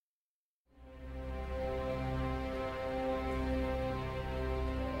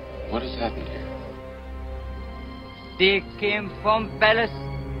What has happened here? They came from palace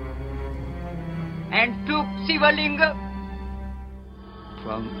and took Shivalinga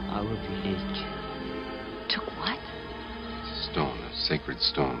from our village. Took what? It's a stone, a sacred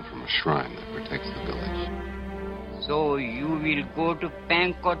stone from a shrine that protects the village. So you will go to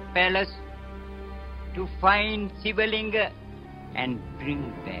Pankot Palace to find Shivalinga and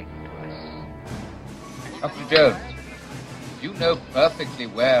bring back to us. Dr. Jones, you know perfectly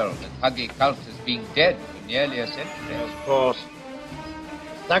well that Huggy Cult has been dead for nearly a century. Of course.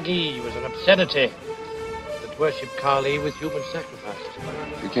 Thuggy was an obscenity that worshipped Kali with human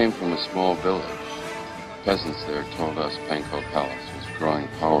sacrifice. We came from a small village. Peasants there told us Panko Palace was growing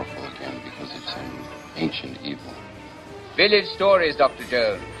powerful again because of some ancient evil. Village stories, Dr.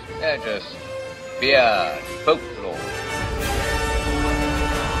 Jones. They're just beer and folklore.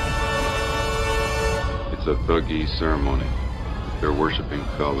 It's a Thuggee ceremony. They're worshipping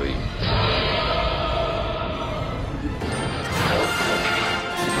Kali.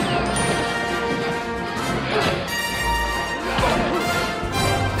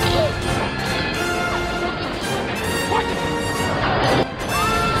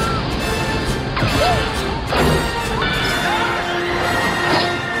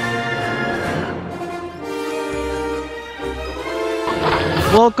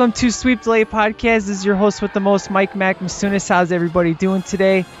 Welcome to Sweep Delay Podcast. This is your host with the most, Mike Mac Masunis. How's everybody doing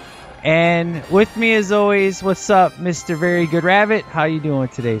today? And with me, as always, what's up, Mr. Very Good Rabbit? How you doing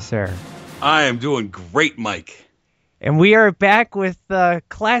today, sir? I am doing great, Mike. And we are back with the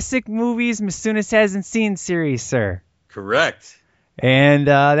classic movies Masunis hasn't seen series, sir. Correct. And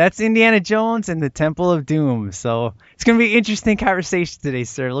that's Indiana Jones and the Temple of Doom. So it's going to be an interesting conversation today,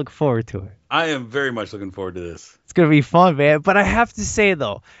 sir. Look forward to it. I am very much looking forward to this. It's going to be fun, man. But I have to say,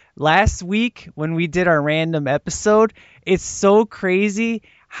 though, last week when we did our random episode, it's so crazy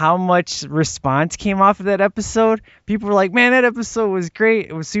how much response came off of that episode. People were like, man, that episode was great.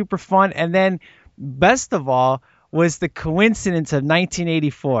 It was super fun. And then best of all was the coincidence of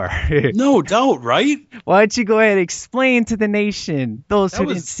 1984. No doubt, right? Why don't you go ahead and explain to the nation, those who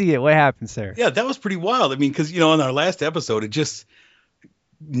didn't see it, what happened, sir? Yeah, that was pretty wild. I mean, because, in our last episode, it just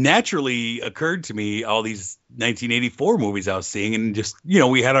naturally occurred to me all these 1984 movies I was seeing, and just,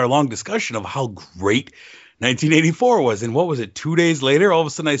 we had our long discussion of how great 1984 was. And what was it, 2 days later, all of a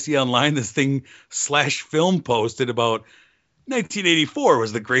sudden I see online this thing /film posted about 1984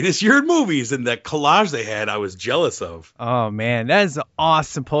 was the greatest year in movies, and that collage they had, I was jealous of. Oh, man, that is an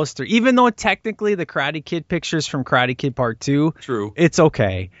awesome poster. Even though technically the Karate Kid picture's from Karate Kid Part 2. True. It's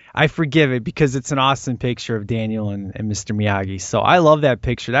okay. I forgive it because it's an awesome picture of Daniel and Mr. Miyagi. So I love that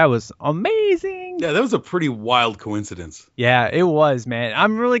picture. That was amazing. Yeah, that was a pretty wild coincidence. Yeah, it was, man.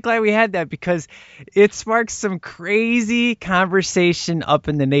 I'm really glad we had that because it sparked some crazy conversation up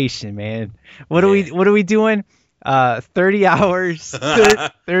in the nation, man. What are we doing? 30 hours,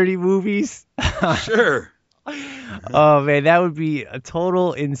 30 movies. Sure. Oh, man, that would be a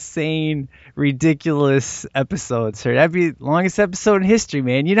total insane, ridiculous episode, sir. That'd be the longest episode in history,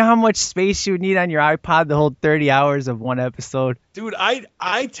 man. You know how much space you would need on your iPod to hold 30 hours of one episode? Dude,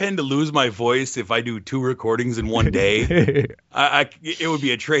 I tend to lose my voice if I do 2 recordings in one day. It would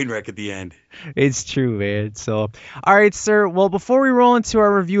be a train wreck at the end. It's true, man. So, all right, sir. Well, before we roll into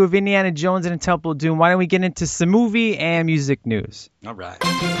our review of Indiana Jones and the Temple of Doom, why don't we get into some movie and music news? All right.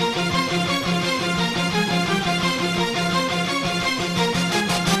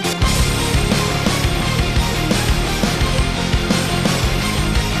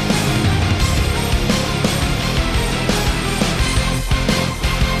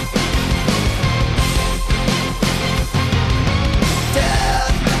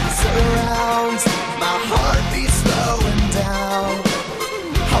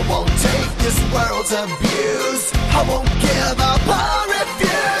 Abuse. I won't give up or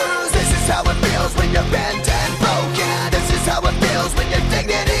refuse. This is how it feels when you're bent and broken. This is how it feels when your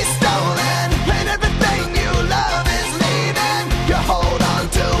dignity's stolen and everything you love is leaving. You hold on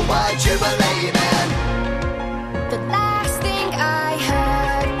to what you believe in. The last thing I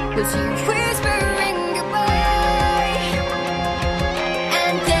heard was you whispering goodbye,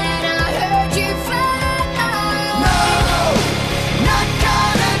 and then I heard you fly. No, not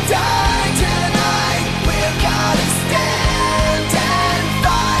gonna die tonight. We're gonna stand and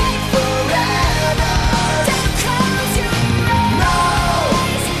fight forever. Don't close your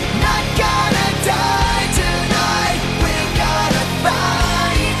eyes. No,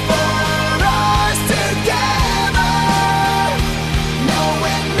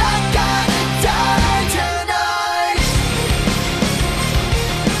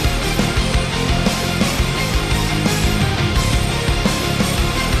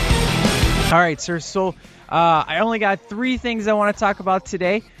 All right, sir. So I only got 3 things I want to talk about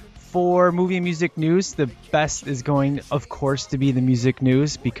today. For movie and music news, the best is going, of course, to be the music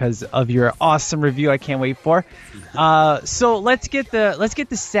news because of your awesome review. I can't wait for. So let's get the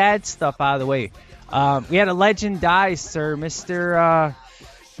sad stuff out of the way. We had a legend die, sir, Mr.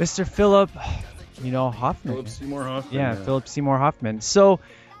 Philip, Hoffman. Philip Seymour Hoffman. Yeah, Philip Seymour Hoffman. So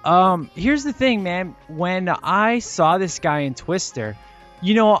here's the thing, man. When I saw this guy in Twister,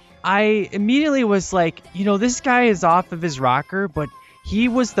 I immediately was like, this guy is off of his rocker, but he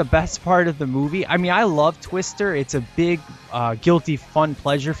was the best part of the movie. I mean, I love Twister. It's a big, guilty, fun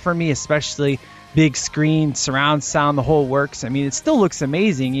pleasure for me, especially big screen, surround sound, the whole works. I mean, it still looks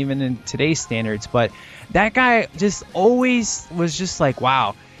amazing even in today's standards, but that guy just always was just like,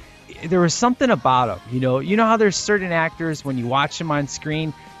 wow. There was something about him, You know how there's certain actors, when you watch them on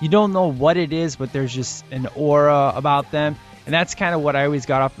screen, you don't know what it is, but there's just an aura about them. And that's kind of what I always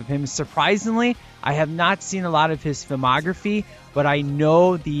got off of him. Surprisingly, I have not seen a lot of his filmography, but I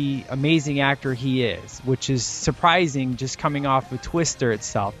know the amazing actor he is, which is surprising just coming off of Twister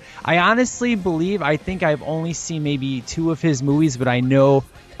itself. I honestly believe, I think I've only seen maybe 2 of his movies, but I know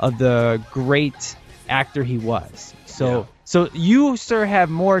of the great actor he was. So you, sir,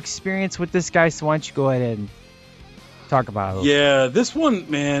 have more experience with this guy, so why don't you go ahead and talk about it a little Yeah, this one,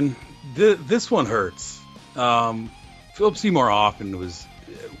 man, this one hurts. Philip Seymour Hoffman was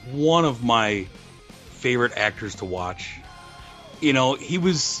one of my favorite actors to watch. He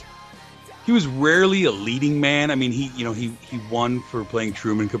was rarely a leading man. I mean, he won for playing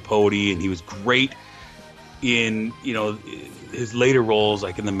Truman Capote, and he was great in his later roles,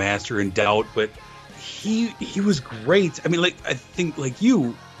 like in The Master and Doubt. But he was great. I mean, I think like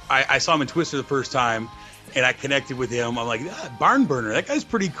you, I saw him in Twister the first time, and I connected with him. I'm like, Barn Burner, that guy's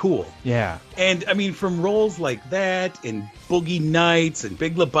pretty cool. Yeah. And I mean, from roles like that and Boogie Nights and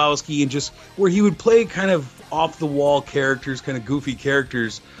Big Lebowski, and just where he would play kind of off the wall characters, kind of goofy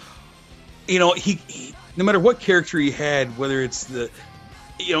characters, he no matter what character he had, whether it's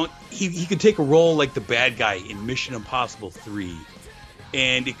he could take a role like the bad guy in Mission Impossible 3,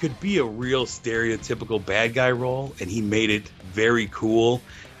 and it could be a real stereotypical bad guy role, and he made it very cool.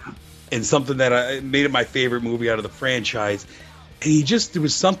 And something that made it my favorite movie out of the franchise. And there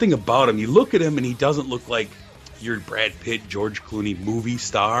was something about him. You look at him and he doesn't look like your Brad Pitt, George Clooney movie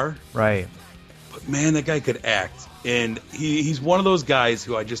star. Right. But man, that guy could act. And he's one of those guys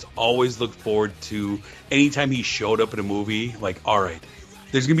who I just always looked forward to. Anytime he showed up in a movie, like, all right,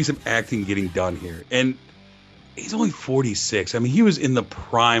 there's going to be some acting getting done here. And he's only 46. I mean, he was in the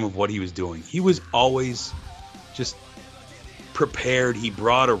prime of what he was doing. He was always just prepared. He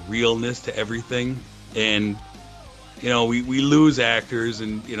brought a realness to everything, and we lose actors,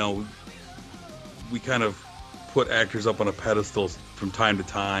 and we kind of put actors up on a pedestal from time to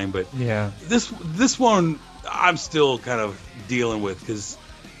time, but yeah, this one I'm still kind of dealing with, because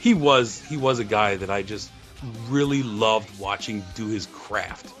he was a guy that I just really loved watching do his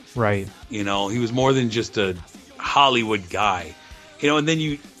craft. Right. He was more than just a Hollywood guy, and then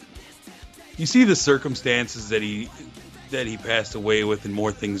you see the circumstances that he passed away with, and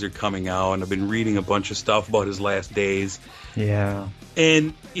more things are coming out, and I've been reading a bunch of stuff about his last days. Yeah.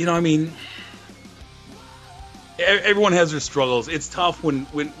 And I mean, everyone has their struggles. It's tough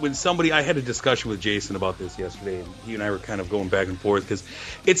when somebody, I had a discussion with Jason about this yesterday, and he and I were kind of going back and forth, because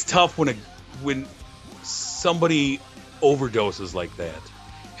it's tough when somebody overdoses like that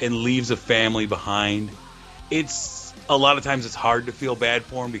and leaves a family behind. It's a lot of times it's hard to feel bad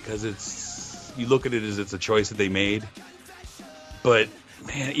for them, because you look at it as it's a choice that they made. But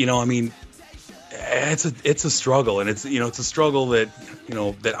man, I mean, it's a struggle, and it's a struggle that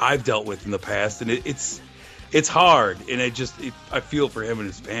that I've dealt with in the past, and it's hard, and I feel for him and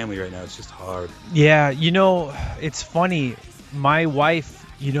his family right now. It's just hard. Yeah, it's funny. My wife,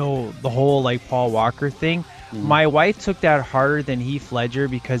 the whole like Paul Walker thing. Mm-hmm. My wife took that harder than Heath Ledger,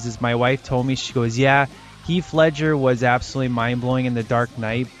 because as my wife told me, she goes, yeah, Heath Ledger was absolutely mind blowing in The Dark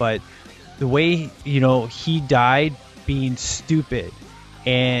Knight, but the way he died being stupid,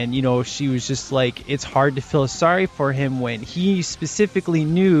 and she was just like, it's hard to feel sorry for him when he specifically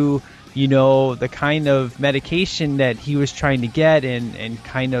knew the kind of medication that he was trying to get, and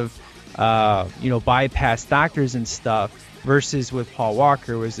kind of bypass doctors and stuff, versus with Paul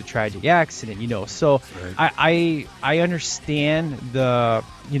Walker was a tragic accident. So right. I understand I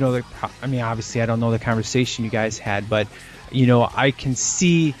mean, obviously I don't know the conversation you guys had, but I can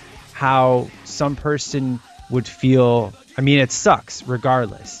see how some person would feel. I mean, it sucks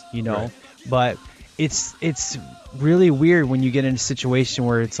regardless, right. But it's really weird when you get in a situation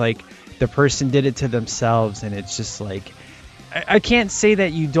where it's like the person did it to themselves, and it's just like, I can't say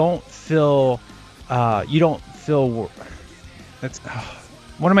that you don't feel that's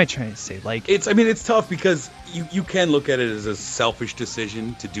what am I trying to say? Like it's tough because you can look at it as a selfish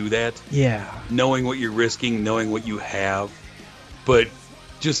decision to do that. Yeah. Knowing what you're risking, knowing what you have, but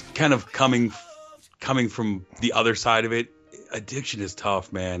just kind of coming from the other side of it, addiction is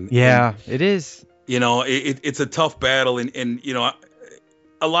tough, man. Yeah, it is. You know, it's a tough battle, and you know,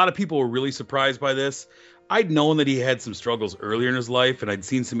 a lot of people were really surprised by this. I'd known that he had some struggles earlier in his life, and I'd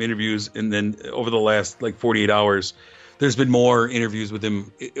seen some interviews, and then over the last 48 hours, there's been more interviews with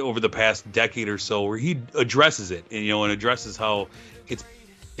him over the past decade or so where he addresses it, and addresses how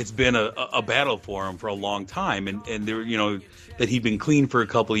it's been a battle for him for a long time, and there, that he'd been clean for a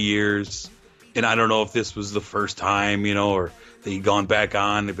couple of years, and I don't know if this was the first time, or that he'd gone back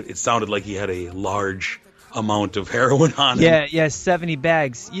on, but it sounded like he had a large amount of heroin on him. Yeah, 70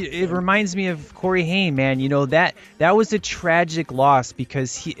 bags. It reminds me of Corey Haim, man. That was a tragic loss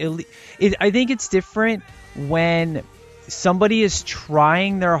because I think it's different when somebody is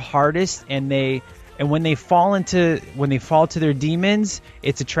trying their hardest and when they fall to their demons,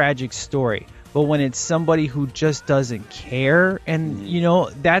 it's a tragic story. But when it's somebody who just doesn't care, and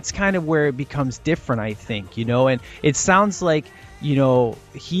that's kind of where it becomes different, I think. And it sounds like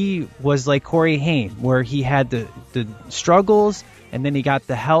he was like Corey Haim, where he had the struggles and then he got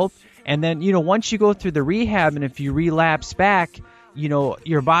the help, and then once you go through the rehab and if you relapse back,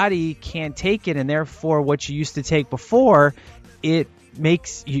 your body can't take it, and therefore what you used to take before, it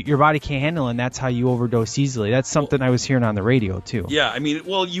makes your body can't handle it, and that's how you overdose easily. That's something I was hearing on the radio too. Yeah, I mean,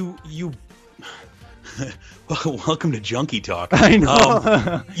 well, you welcome to Junkie Talk. I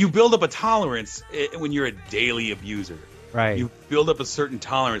know. You build up a tolerance when you're a daily abuser. Right. You build up a certain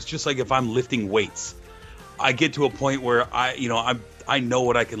tolerance, just like if I'm lifting weights. I get to a point where I know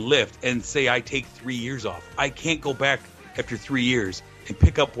what I can lift, and say I take 3 years off. I can't go back after 3 years and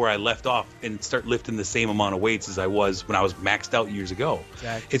pick up where I left off and start lifting the same amount of weights as I was when I was maxed out years ago.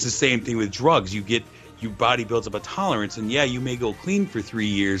 Exactly. It's the same thing with drugs. Your body builds up a tolerance, and yeah, you may go clean for 3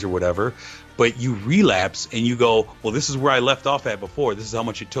 years or whatever, but you relapse and you go, well, this is where I left off at before. This is how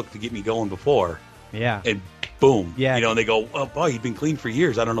much it took to get me going before. Yeah. And boom. Yeah. And they go, oh, boy, you've been clean for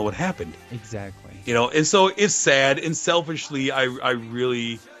years. I don't know what happened. Exactly. And so it's sad, and selfishly, I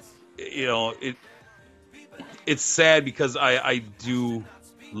really, it's sad because I do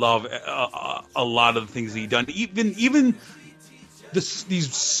love a lot of the things that he done. Even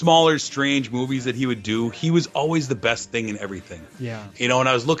these smaller, strange movies that he would do, he was always the best thing in everything. Yeah. And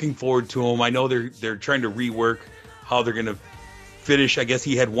I was looking forward to him. I know they're trying to rework how they're going to finish. I guess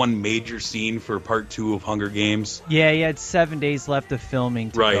he had one major scene for part 2 of Hunger Games. Yeah, he had 7 days left of filming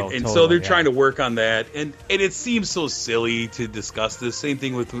to right, go, and total, so they're yeah. trying to work on that, and it seems so silly to discuss this. Same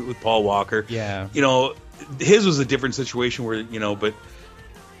thing with Paul Walker. Yeah. His was a different situation where, but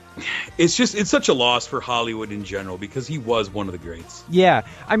it's such a loss for Hollywood in general because he was one of the greats. Yeah.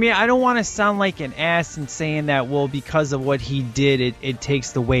 I mean, I don't want to sound like an ass in saying that, well, because of what he did, it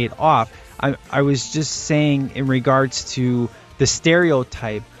takes the weight off. I was just saying in regards to the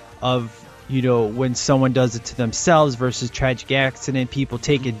stereotype of, when someone does it to themselves versus tragic accident, people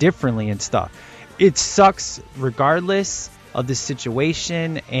take it differently and stuff. It sucks regardless of the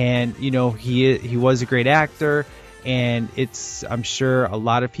situation, and he was a great actor, and I'm sure a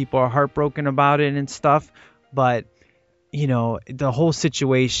lot of people are heartbroken about it and stuff, but the whole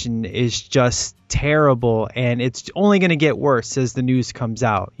situation is just terrible, and it's only going to get worse as the news comes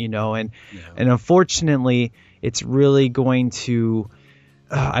out, and unfortunately it's really going to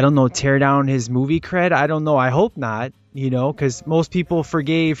tear down his movie cred. I don't know. I hope not, because most people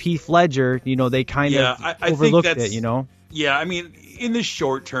forgave Heath Ledger. They kind of overlooked it, Yeah, I mean, in the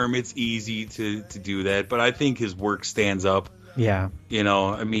short term, it's easy to do that, but I think his work stands up. Yeah.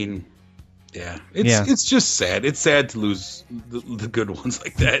 I mean, yeah, it's just sad. It's sad to lose the good ones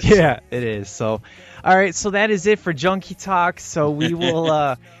like that. Yeah, it is. So, all right, so that is it for Junkie Talk. So we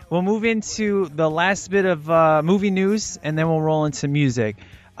will we'll move into the last bit of movie news, and then we'll roll into music.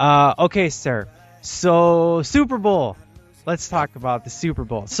 Okay, sir. So Super Bowl. Let's talk about the Super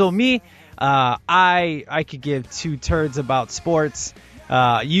Bowl. So me, I could give two turds about sports.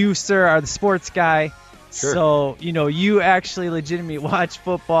 You, sir, are the sports guy. Sure. So, you actually legitimately watch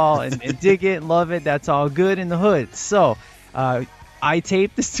football and dig it and love it. That's all good in the hood. So, I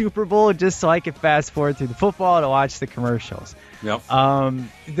taped the Super Bowl just so I could fast forward through the football to watch the commercials. Yep.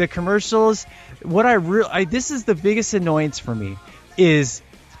 The commercials, this is the biggest annoyance for me is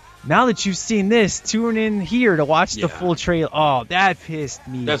now that you've seen this, tune in here to watch the full trailer. Oh, that pissed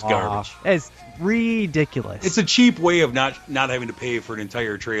me off. That's garbage. That's ridiculous. It's a cheap way of not having to pay for an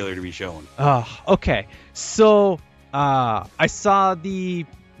entire trailer to be shown. Okay. So I saw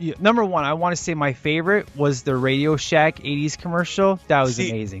number one. I want to say my favorite was the Radio Shack 80s commercial. That was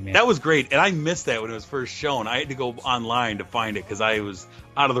amazing, man. That was great, and I missed that when it was first shown. I had to go online to find it because I was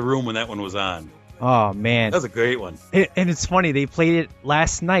out of the room when that one was on. Oh man, that was a great one. And it's funny, they played it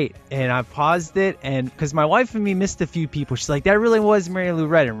last night, and I paused it, and because my wife and me missed a few people, she's like, "That really was Mary Lou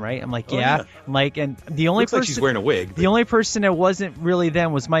Retton, right?" I'm like, "Yeah." I'm like, and the only Looks person like she's wearing a wig. the only person that wasn't really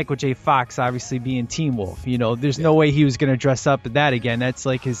them was Michael J. Fox, obviously being Teen Wolf. You know, there's no way he was gonna dress up at that again. That's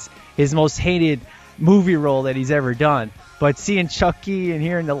like his most hated movie role that he's ever done. But seeing Chucky and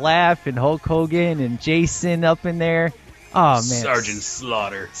hearing the laugh and Hulk Hogan and Jason up in there. Oh, man. Sergeant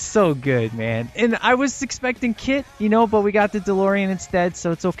Slaughter. So good, man. And I was expecting Kit, but we got the DeLorean instead,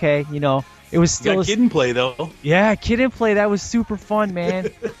 so it's okay. It was still... Got Kid in play, though. Yeah, Kid in play. That was super fun,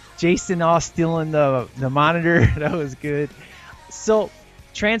 man. Jason all stealing the monitor. That was good. So,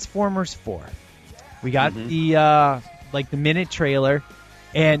 Transformers 4. We got the minute trailer.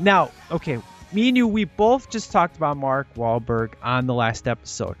 And now, okay, me and you, we both just talked about Mark Wahlberg on the last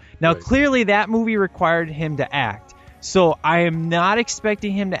episode. Now, clearly that movie required him to act. So I am not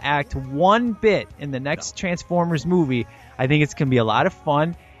expecting him to act one bit in the next Transformers movie. I think it's going to be a lot of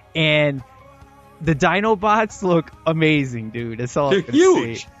fun. And the Dinobots look amazing, dude. That's all I'm going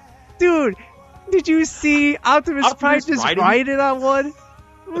to say. Dude, did you see Optimus Prime just riding on one?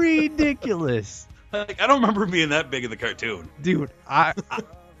 Ridiculous. I don't remember being that big in the cartoon. Dude, I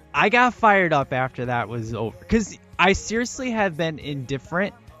got fired up after that was over. Because I seriously have been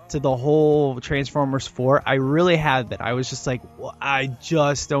indifferent to the whole Transformers 4. I really have been. I was just like, well, I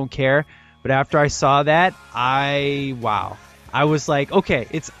just don't care. But after I saw that, I was like, okay,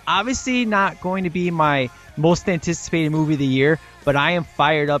 it's obviously not going to be my most anticipated movie of the year, but I am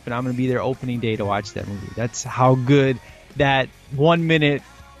fired up and I'm going to be there opening day to watch that movie. That's how good that 1 minute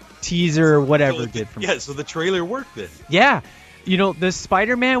teaser or whatever did for me. Yeah, so the trailer worked then. Yeah. The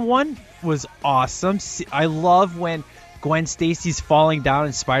Spider-Man one was awesome. I love when Gwen Stacy's falling down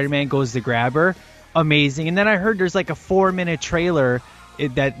and Spider-Man goes to grab her. Amazing. And then I heard there's like a 4-minute trailer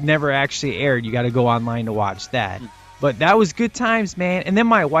that never actually aired. You got to go online to watch that. But that was good times, man. And then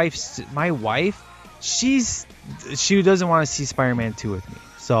my wife, she doesn't want to see Spider-Man 2 with me.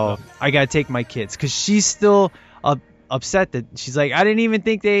 So I got to take my kids because she's still upset that she's like, I didn't even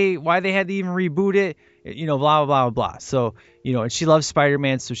think why they had to even reboot it. Blah, blah, blah, blah. So, and she loves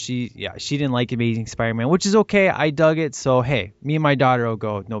Spider-Man, so she didn't like Amazing Spider-Man, which is okay. I dug it. So, hey, me and my daughter will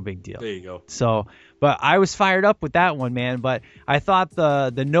go. No big deal. There you go. So, but I was fired up with that one, man. But I thought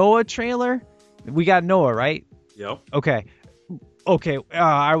the Noah trailer, we got Noah, right? Yep. Okay.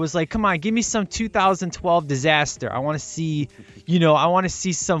 I was like, come on, give me some 2012 disaster. I want to see,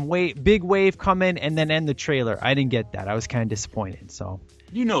 some big wave come in and then end the trailer. I didn't get that. I was kind of disappointed. So,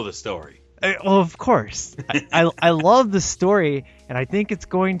 you know the story. Well, of course. I love the story, and I think it's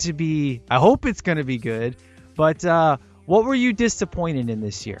going to be... I hope it's going to be good. But what were you disappointed in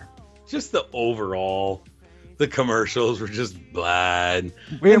this year? Just the overall... The commercials were just blah.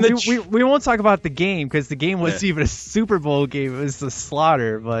 We won't talk about the game, because the game wasn't even a Super Bowl game. It was the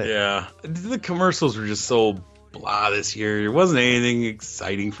slaughter. But yeah, the commercials were just so blah this year. There wasn't anything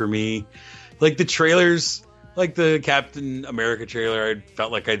exciting for me. Like the trailers... Like the Captain America trailer, I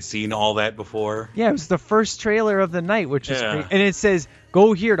felt like I'd seen all that before. Yeah, it was the first trailer of the night, which is great. And it says,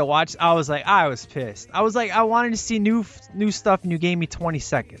 go here to watch. I was pissed. I was like, I wanted to see new stuff, and you gave me 20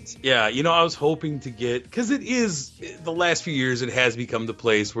 seconds. Yeah, I was hoping to get... Because it is... The last few years, it has become the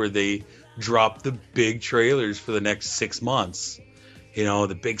place where they drop the big trailers for the next 6 months.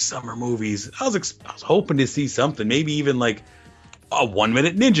 The big summer movies. I was hoping to see something. Maybe even like a 1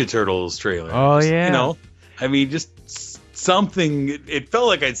 minute Ninja Turtles trailer. Oh, yeah. I mean, just something. It felt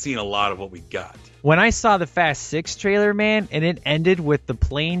like I'd seen a lot of what we got. When I saw the Fast 6 trailer, man, and it ended with the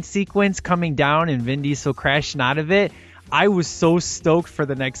plane sequence coming down and Vin Diesel crashing out of it, I was so stoked for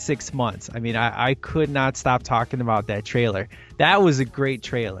the next 6 months. I mean, I could not stop talking about that trailer. That was a great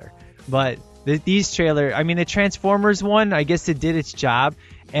trailer. But these trailers, I mean, the Transformers one, I guess it did its job.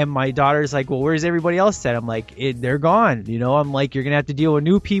 And my daughter's like, well, where's everybody else at? I'm like, they're gone. I'm like, you're going to have to deal with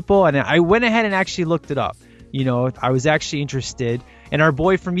new people. And I went ahead and actually looked it up. I was actually interested. And our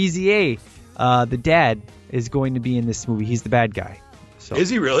boy from Easy A, the dad, is going to be in this movie. He's the bad guy. So. Is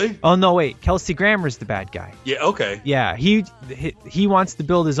he really? Oh, no, wait. Kelsey Grammer's the bad guy. Yeah, okay. Yeah, he wants to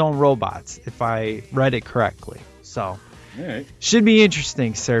build his own robots, if I read it correctly. So, all right. Should be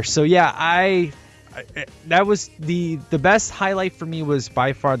interesting, sir. So, yeah, that was the best highlight for me was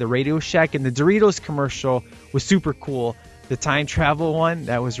by far the Radio Shack, and the Doritos commercial was super cool. The time travel one,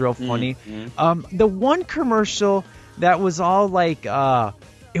 that was real funny. The one commercial that was all like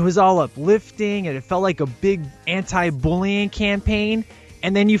it was all uplifting and it felt like a big anti-bullying campaign.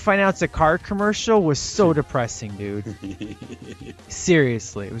 And then you find out it's a car commercial was so depressing, dude.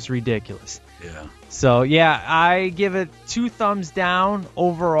 Seriously, it was ridiculous. Yeah. So, yeah, I give it 2 thumbs down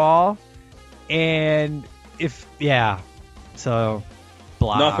overall. And so,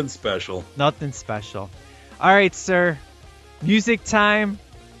 blah. Nothing special. Nothing special. All right, sir. Music time.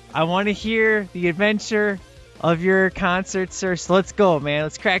 I want to hear the adventure of your concert, sir. So let's go, man.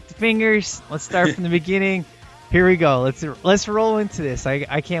 Let's crack the fingers. Let's start from the beginning. Here we go. Let's roll into this.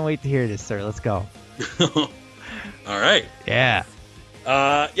 I can't wait to hear this, sir. Let's go. All right. Yeah.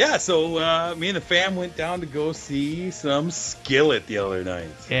 So me and the fam went down to go see some Skillet the other night.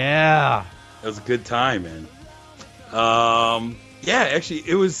 Yeah. That was a good time, man. Actually,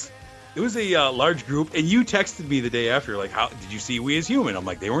 it was a large group, and you texted me the day after, like, how did you see We As Human? I'm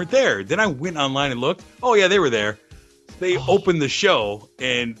like, they weren't there. Then I went online and looked. Oh yeah, they were there. They opened the show,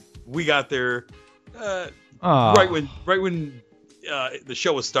 and we got there right when the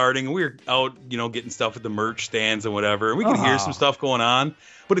show was starting, and we were out, getting stuff at the merch stands and whatever, and we could hear some stuff going on,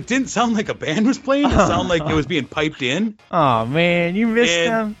 but it didn't sound like a band was playing. It sounded like it was being piped in. Oh man, you missed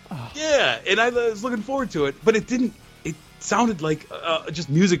them. Yeah, and I was looking forward to it, but it didn't. It sounded like just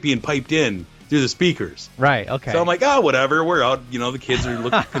music being piped in through the speakers. Right. Okay. So I'm like, whatever. We're out. The kids are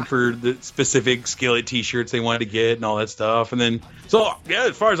looking for the specific Skillet T-shirts they wanted to get and all that stuff. And then,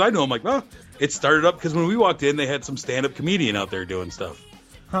 as far as I know, I'm like, well, it started up because when we walked in, they had some stand-up comedian out there doing stuff.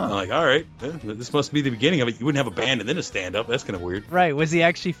 Huh. I'm like, all right, this must be the beginning of it. You wouldn't have a band and then a stand-up. That's kind of weird. Right. Was he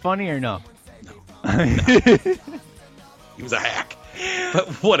actually funny or no? No. He was a hack. But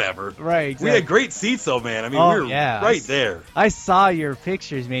whatever. Right. Exactly. We had great seats, though, man. I mean, we were right there. I saw your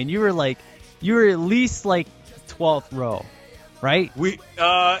pictures, man. You were at least like 12th row, right? We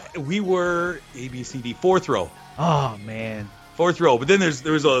were A, B, C, D, 4th row. Oh man. 4th row. But then we were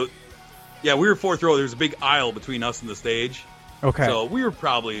 4th row. There's a big aisle between us and the stage. Okay. So we were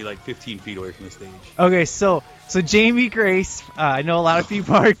probably like 15 feet away from the stage. Okay, so Jamie Grace, I know a lot of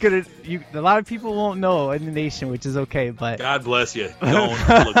people aren't gonna. A lot of people won't know in the nation, which is okay. But God bless you. Don't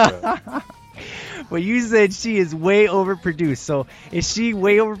look at it. Well, you said she is way overproduced. So is she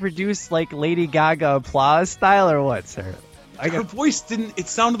way overproduced, like Lady Gaga applause style, or what, sir? Her voice didn't. It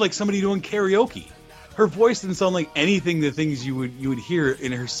sounded like somebody doing karaoke. Her voice didn't sound like the things you would hear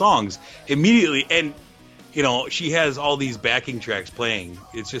in her songs immediately. And she has all these backing tracks playing.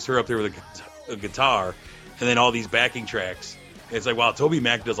 It's just her up there with a guitar, and then all these backing tracks. And it's like, wow, Toby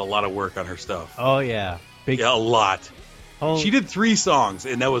Mac does a lot of work on her stuff. Oh yeah, a lot. She did 3 songs,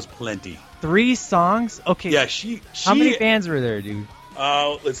 and that was plenty. 3 songs? Okay. Yeah, she. How many bands were there, dude?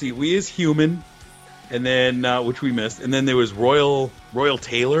 Let's see. We As Human, and then which we missed, and then there was Royal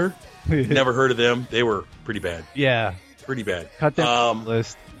Taylor. Never heard of them. They were pretty bad. Yeah. Pretty bad. Cut them from the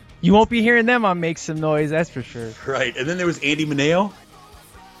list. You won't be hearing them on Make Some Noise, that's for sure. Right. And then there was Andy Mineo.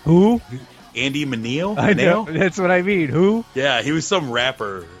 Who? Andy Mineo? I know. That's what I mean. Who? Yeah, he was some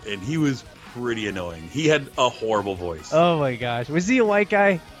rapper, and he was pretty annoying. He had a horrible voice. Oh, my gosh. Was he a white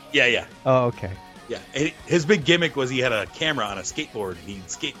guy? Yeah. Oh, okay. Yeah. And his big gimmick was he had a camera on a skateboard, and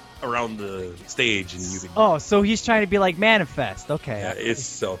he'd skate around the stage. And you could... Oh, so he's trying to be like Manifest. Okay.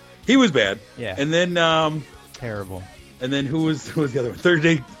 Yeah, he was bad. Yeah. And then... Terrible. And then who was the other one? Third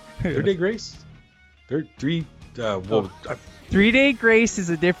Day Grace? 3 Day Grace is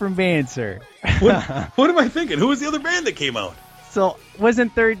a different band, sir. What am I thinking? Who was the other band that came out? So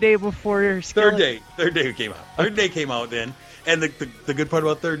wasn't Third Day before Skillet? Third Day came out. Third Day came out then. And the good part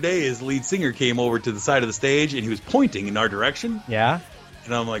about Third Day is the lead singer came over to the side of the stage and he was pointing in our direction. Yeah.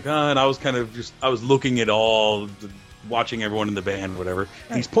 And I'm like, and I was kind of I was looking at watching everyone in the band, whatever.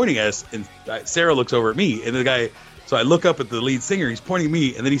 And he's pointing at us, and Sarah looks over at me, and the guy. So I look up at the lead singer. He's pointing at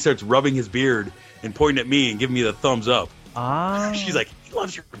me, and then he starts rubbing his beard and pointing at me and giving me the thumbs up. Ah. She's like, he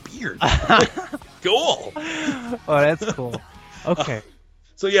loves your beard. Like, cool. Oh, that's cool. Okay.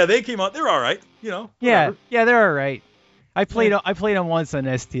 So yeah, they came out. They're all right. Yeah, whatever. yeah, they're all right. I played them once on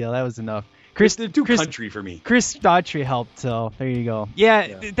STL. That was enough. They're too country for me. Chris Daughtry helped, so there you go.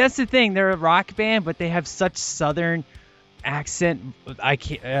 Yeah, that's the thing. They're a rock band, but they have such southern accent.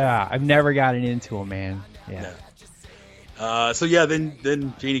 I've never gotten into them, man. Yeah.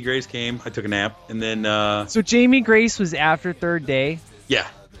 Then Janie Grace came. I took a nap, and then. So Jamie Grace was after Third Day. Yeah.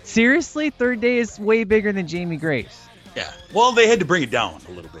 Seriously, Third Day is way bigger than Jamie Grace. Yeah. Well, they had to bring it down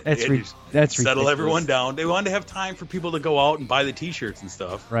a little bit. That's ridiculous. Settle everyone down. They wanted to have time for people to go out and buy the T-shirts and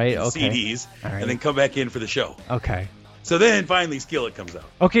stuff. Right. And okay. CDs, right. And then come back in for the show. Okay. So then finally Skillet comes out.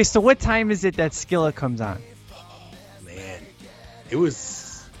 Okay. So what time is it that Skillet comes on? Oh, man, it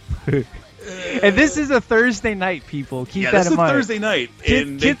was And this is a Thursday night, people. Keep Yeah, that this in is mind. Thursday night,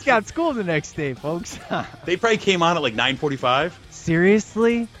 and Kids got school the next day, folks. they probably came on at like 9:45.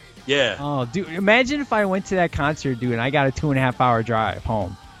 Seriously? Yeah, Oh, dude, imagine if I went to that concert, dude, and I got a 2.5 hour drive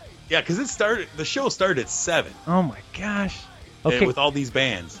home. yeah, because the show started at 7, Oh my gosh. and Okay. with all these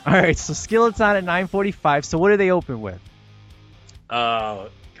bands. All right, so Skillet's on at 9:45. So what do they open with?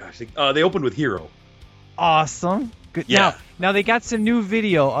 They opened with Hero. Awesome. Good. Yeah. Now they got some new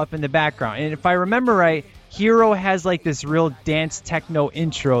video up in the background, and if I remember right, Hero has like this real dance techno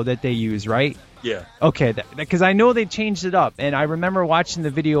intro that they use, right? Yeah. Okay, because I know they changed it up, and I remember watching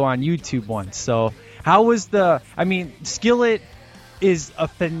the video on YouTube once. So how was Skillet is a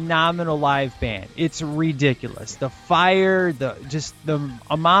phenomenal live band. It's ridiculous. The fire, the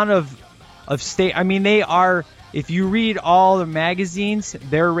amount of state. I mean, they are. If you read all the magazines,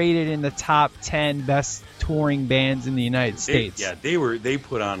 they're rated in the top 10 best touring bands in the United States. They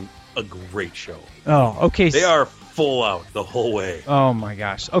put on a great show. Oh, okay. They are full out the whole way. Oh my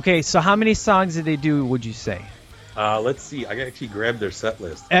gosh. Okay, so how many songs did they do? Would you say? Let's see. I actually grabbed their set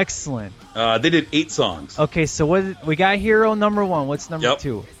list. Excellent. They did 8 songs. Okay, so we got Hero number 1. What's number Yep.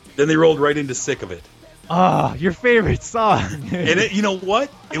 2? Then they rolled right into Sick of It. Oh, your favorite song. And you know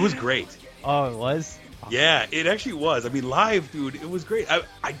what? It was great. Oh, it was? Yeah, it actually was. I mean, live, dude, it was great.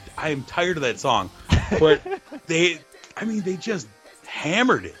 I am tired of that song, but they just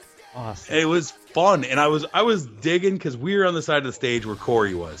hammered it. Awesome. And it was fun, and I was digging because we were on the side of the stage where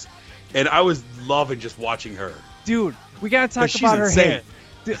Corey was, and I was loving just watching her. Dude, we got to talk She's about her insane. hair.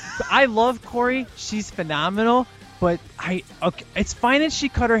 Dude, I love Corey. She's phenomenal, but it's fine that she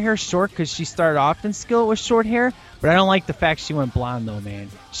cut her hair short because she started off in Skillet with short hair, but I don't like the fact she went blonde, though, man.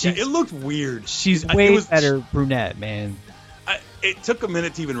 Yeah, it looked weird. She's It way was- better brunette, man. It took a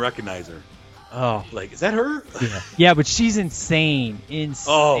minute to even recognize her. Oh. Like, is that her? Yeah, but she's insane.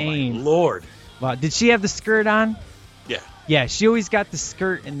 Insane. Oh, my Lord. Wow. Did she have the skirt on? Yeah. Yeah, she always got the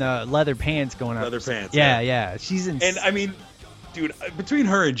skirt and the leather pants going on. Leather pants, Yeah. She's insane. And, I mean, dude, between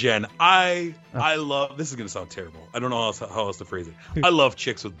her and Jen, I love, this is going to sound terrible. I don't know how else to phrase it. I love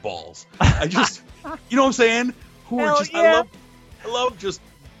chicks with balls. I just, you know what I'm saying? Who are Hell just, yeah. I love just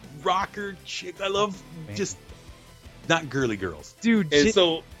rocker chicks. I love just not girly girls. Dude, And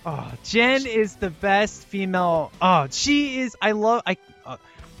so, Jen is the best female. Oh, she is. I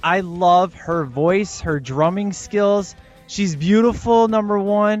love her voice, her drumming skills. She's beautiful, number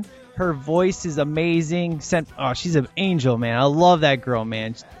one. Her voice is amazing. She's an angel, man. I love that girl,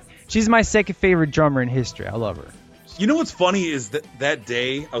 man. She's my second favorite drummer in history. I love her. you know what's funny is that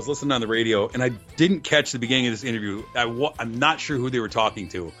day I was listening on the radio and I didn't catch the beginning of this interview. I'm not sure who they were talking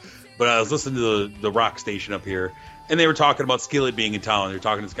to, but I was listening to the rock station up here, and they were talking about Skillet being in town. They were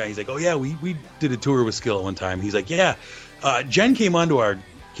talking to this guy. He's like, "Oh yeah, we did a tour with Skillet one time." He's like, "Yeah, Jen came onto our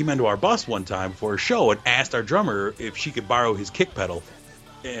bus one time for a show and asked our drummer if she could borrow his kick pedal,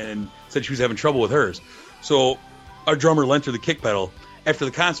 and said she was having trouble with hers. So our drummer lent her the kick pedal. After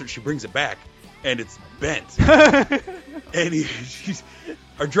the concert, she brings it back, and it's bent. And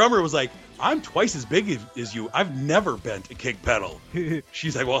our drummer was like, "I'm twice as big as you. I've never bent a kick pedal."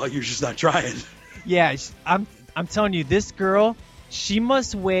 She's like, "Well, you're just not trying." Yeah, I'm telling you, this girl, she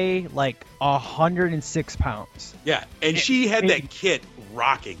must weigh like 106 pounds. Yeah, and she had that kit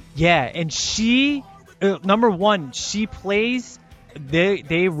rocking. Yeah, and she, number one, she plays,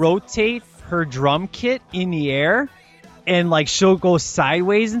 they rotate her drum kit in the air, and like she'll go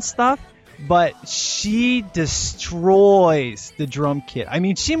sideways and stuff, but she destroys the drum kit. I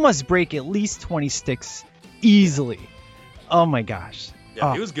mean, she must break at least 20 sticks easily. Oh my gosh.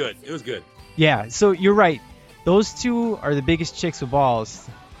 Yeah, Oh. It was good. It was good. Yeah, so you're right. Those two are the biggest chicks with balls.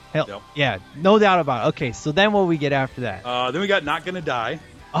 Hell, Yep. yeah, no doubt about it. Okay, so then what we get after that? Then we got Not Gonna Die.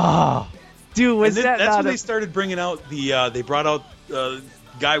 Oh, dude, was And then that that's not when a... they started bringing out they brought out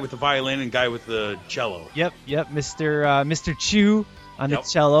guy with the violin and guy with the cello. Yep, Mr. Chu on Yep. the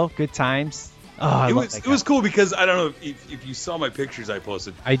cello. Good times. Oh, I It love was that it was guy. cool because I don't know if you saw my pictures I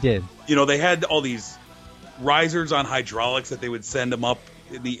posted. I did. You know, they had all these risers on hydraulics that they would send them up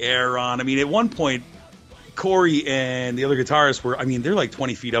in the air on. I mean, at one point, Corey and the other guitarists were, I mean, they're like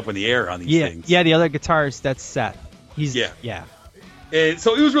 20 feet up in the air on these Yeah, things. yeah. The other guitarist, that's Seth. He's Yeah. And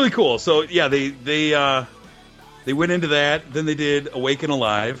so it was really cool. So yeah, they went into that. Then they did Awaken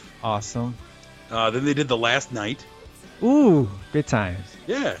Alive. Awesome. Then they did The Last Night. Ooh, good times.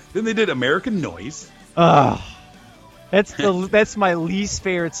 Yeah. Then they did American Noise. Oh, that's my least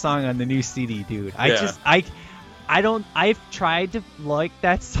favorite song on the new CD, dude. I've tried to like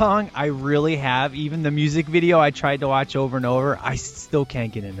that song. I really have. Even the music video I tried to watch over and over. I still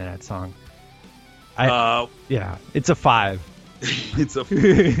can't get into that song. Yeah, it's a 5. It's a.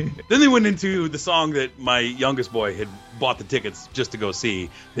 Then they went into the song that my youngest boy had bought the tickets just to go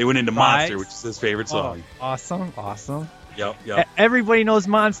see. They went into Monster, which is his favorite song. Awesome. Yep. Everybody knows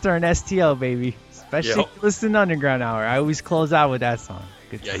Monster and STL, baby. Especially Yep. if you listen to Underground Hour. I always close out with that song.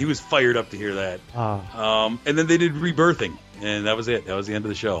 Good Yeah, song. he was fired up to hear that. Oh. And then they did Rebirthing, and that was it. That was the end of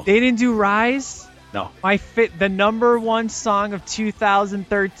the show. They didn't do Rise? No. The number one song of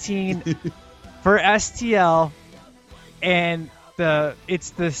 2013 for STL, and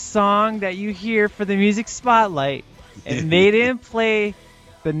it's the song that you hear for the Music Spotlight, and they didn't play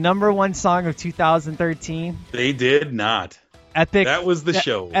the number one song of 2013. They did not. Epic. That was the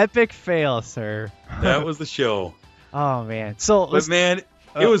show. Epic fail, sir. That was the show. Oh man. So, But man,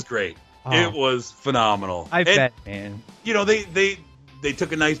 it was great. Oh. It was phenomenal. I And, bet, man. You know, they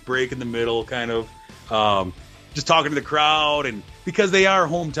took a nice break in the middle, kind of just talking to the crowd, and because they are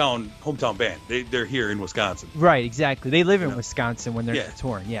hometown band, they're here in Wisconsin. Right, exactly. They live in Wisconsin when they're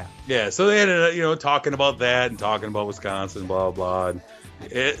touring. Yeah. Yeah, so they had talking about that and talking about Wisconsin, blah blah. And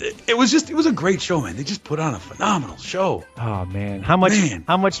it was a great show, man. They just put on a phenomenal show. Oh man, how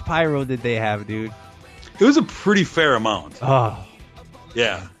much pyro did they have, dude? It was a pretty fair amount. Oh.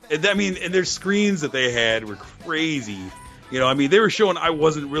 Yeah, and their screens that they had were crazy. You know, I mean, they were showing. I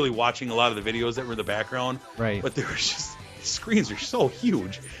wasn't really watching a lot of the videos that were in the background, right? But there was just the screens are so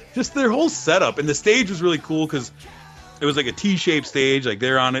huge. Just their whole setup, and the stage was really cool because it was like a T-shaped stage, like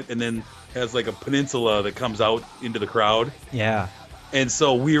they're on it, and then has like a peninsula that comes out into the crowd. Yeah. And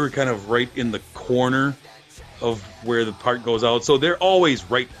so we were kind of right in the corner of where the part goes out. So they're always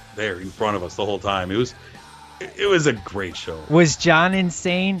right there in front of us the whole time. It was a great show. Was John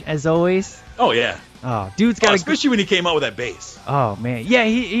insane as always? Oh yeah. Oh, dude's got especially when he came out with that bass. Oh man, yeah.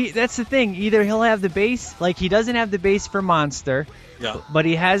 He that's the thing. Either he'll have the bass, like he doesn't have the bass for Monster. Yeah. But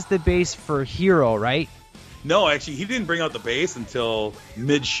he has the bass for Hero, right? No, actually, he didn't bring out the bass until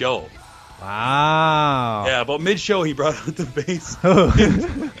mid-show. Wow. Yeah, about mid-show he brought out the bass.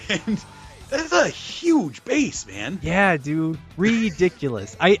 and that's a huge bass, man. Yeah, dude.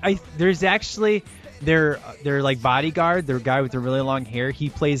 Ridiculous. There's actually their like bodyguard, their guy with the really long hair, he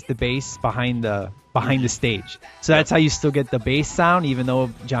plays the bass behind the stage. So that's how you still get the bass sound even though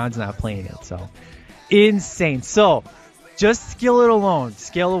John's not playing it. So insane. So just Skillet alone,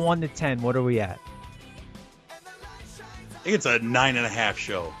 scale of 1 to 10, what are we at? I think it's a 9.5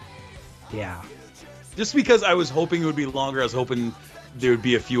 show. Yeah. Just because I was hoping it would be longer, I was hoping there would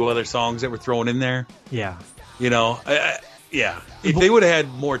be a few other songs that were thrown in there. Yeah. You know, yeah. If they would have had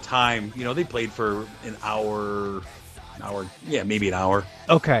more time, you know, they played for an hour, yeah, maybe an hour.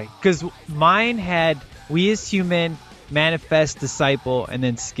 Okay, because mine had We As Human, Manifest, Disciple, and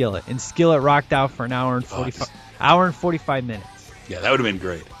then Skillet. And Skillet rocked out for an hour and 45 minutes. Yeah, that would have been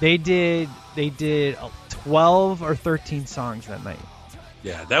great. They did 12 or 13 songs that night.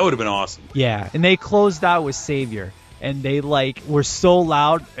 Yeah, that would have been awesome. Yeah, and they closed out with Savior. And they were so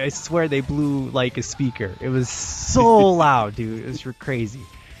loud, I swear they blew like a speaker. It was so loud, dude. It was crazy.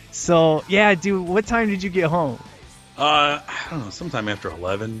 So, yeah, dude, what time did you get home? I don't know, sometime after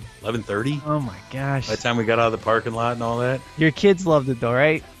 11:30. Oh my gosh. By the time we got out of the parking lot and all that. Your kids loved it though,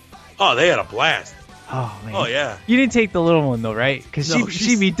 right? Oh, they had a blast. Oh, man. Oh, yeah. You didn't take the little one though, right? Because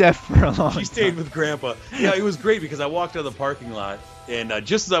she'd be deaf for a long time. She stayed with Grandpa. Yeah, it was great because I walked out of the parking lot, and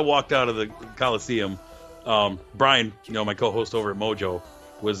just as I walked out of the Coliseum, Brian, you know, my co-host over at Mojo,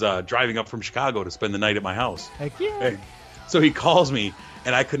 was driving up from Chicago to spend the night at my house. Heck yeah. So he calls me,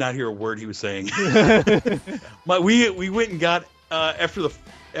 and I could not hear a word he was saying. We went and got after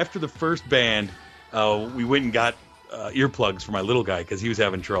the first band, we went and got earplugs for my little guy because he was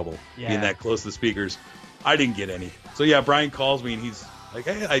having trouble being that close to the speakers. I didn't get any. So yeah, Brian calls me and he's like,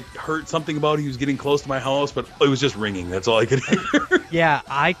 hey, I heard something about he was getting close to my house, but it was just ringing. That's all I could hear. Yeah,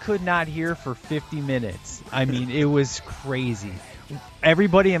 I could not hear for 50 minutes. I mean, it was crazy.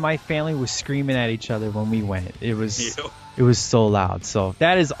 Everybody in my family was screaming at each other when we went. It was so loud. So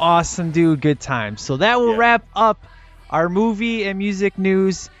that is awesome, dude. Good time. So that will wrap up our movie and music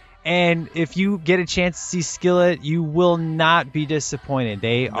news. And if you get a chance to see Skillet, you will not be disappointed.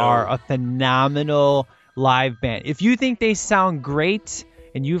 They are a phenomenal live band. If you think they sound great,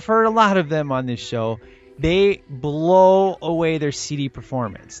 and you've heard a lot of them on this show, they blow away their CD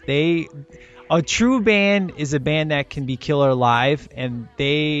performance. A true band is a band that can be killer live, and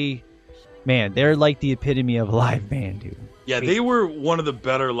they're like the epitome of a live band, dude. Yeah, they were one of the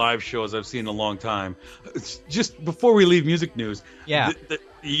better live shows I've seen in a long time. Just before we leave music news,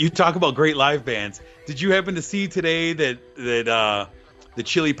 you talk about great live bands. Did you happen to see today that the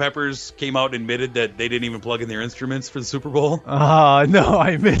Chili Peppers came out and admitted that they didn't even plug in their instruments for the Super Bowl? Oh, no,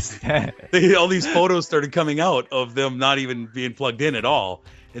 I missed that. All these photos started coming out of them not even being plugged in at all.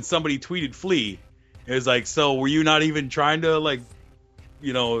 And somebody tweeted Flea. It was like, so were you not even trying to, like,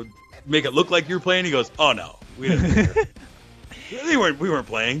 you know, make it look like you were playing? He goes, oh, no. We didn't care. We weren't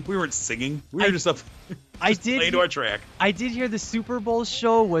playing. We weren't singing. We were just up playing to our track. I did hear the Super Bowl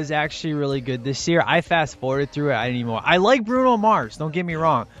show was actually really good this year. I fast forwarded through it. I didn't even. I like Bruno Mars. Don't get me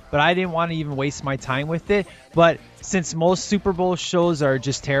wrong, but I didn't want to even waste my time with it. But since most Super Bowl shows are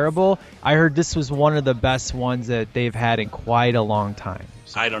just terrible, I heard this was one of the best ones that they've had in quite a long time.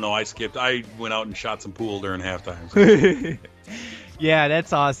 I don't know. I skipped. I went out and shot some pool during halftime. So. Yeah,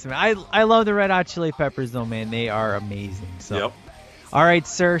 that's awesome. I love the Red Hot Chili Peppers, though, man. They are amazing. So. Yep. All right,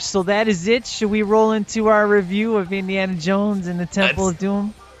 sir. So that is it. Should we roll into our review of Indiana Jones and the Temple of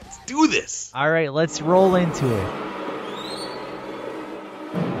Doom? Let's do this. All right, let's roll into it.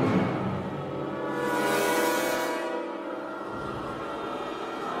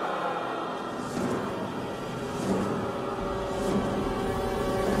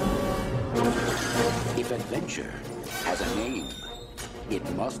 If adventure has a name,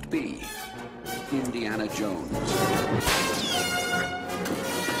 it must be Indiana Jones.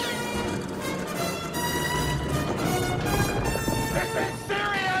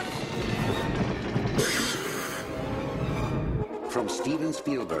 From Steven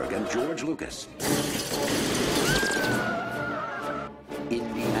Spielberg and George Lucas,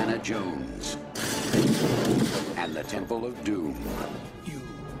 Indiana Jones and the Temple of Doom. You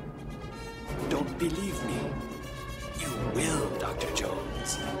don't believe me. You will, Dr.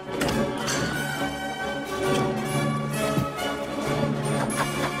 Jones.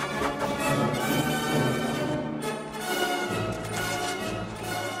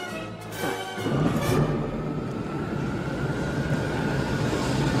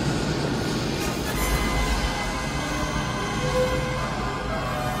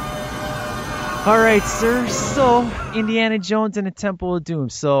 All right, sir. So, Indiana Jones and the Temple of Doom.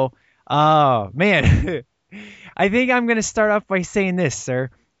 So, man, I think I'm going to start off by saying this, sir.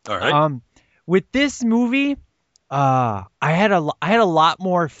 All right. With this movie, I had a lot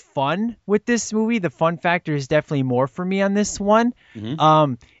more fun with this movie. The fun factor is definitely more for me on this one.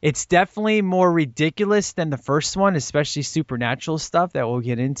 Mm-hmm. It's definitely more ridiculous than the first one, especially supernatural stuff that we'll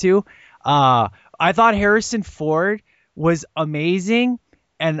get into. I thought Harrison Ford was amazing.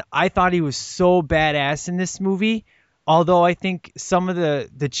 And I thought he was so badass in this movie, although I think some of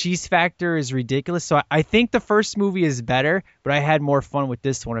the cheese factor is ridiculous. So I think the first movie is better, but I had more fun with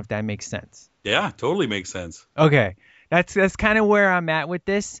this one, if that makes sense. Yeah, totally makes sense. Okay. That's kind of where I'm at with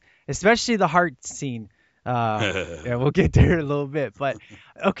this, especially the heart scene. Yeah, we'll get there in a little bit. But,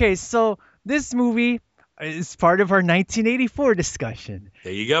 okay, so this movie is part of our 1984 discussion.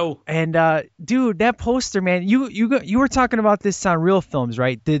 There you go. And dude, that poster, man, you were talking about this on Real Films,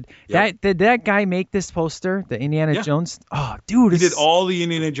 right? Did that guy make this poster, the Indiana Jones? Oh, dude, he did all the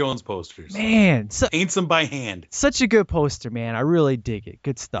Indiana Jones posters. Man, paints them by hand. Such a good poster, man. I really dig it.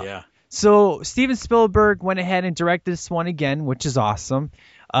 Good stuff. Yeah. So Steven Spielberg went ahead and directed this one again, which is awesome.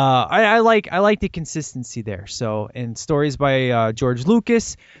 I like the consistency there. So, and stories by George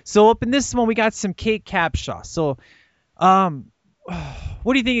Lucas. So up in this one, we got some Kate Capshaw. So,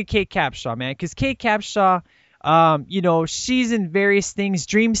 what do you think of Kate Capshaw, man? Because Kate Capshaw, she's in various things.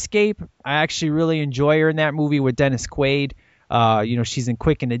 Dreamscape, I actually really enjoy her in that movie with Dennis Quaid. She's in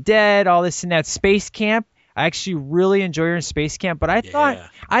Quick and the Dead, all this and that. Space Camp, I actually really enjoy her in Space Camp. But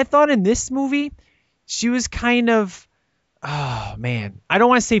I thought in this movie, she was kind of, oh man, I don't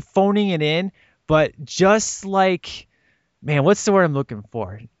want to say phoning it in, but just like, man, what's the word I'm looking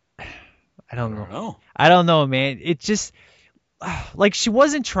for? I don't know. I don't know, man. It just like she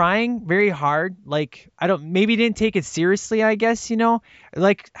wasn't trying very hard. Like maybe didn't take it seriously, I guess,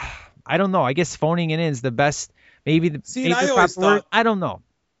 like, I don't know. I guess phoning it in is the best. Maybe the proper word. I don't know.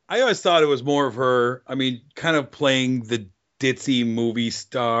 I always thought it was more of her. I mean, kind of playing the ditzy movie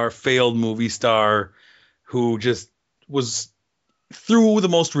star, failed movie star who just was through the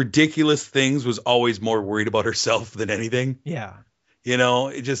most ridiculous things, was always more worried about herself than anything. Yeah.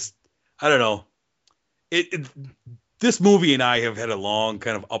 It just, I don't know. This movie and I have had a long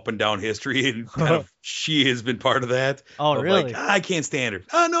kind of up and down history, and kind of she has been part of that. Oh, really? Like, I can't stand her.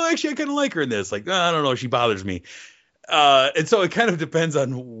 Oh, no, actually, I kind of like her in this. Like, I don't know, she bothers me. And so it kind of depends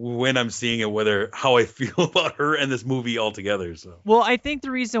on when I'm seeing it, how I feel about her and this movie altogether. So, well, I think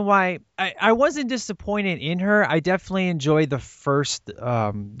the reason why I wasn't disappointed in her, I definitely enjoyed the first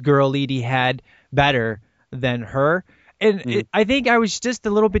girl lead he had better than her. And I think I was just a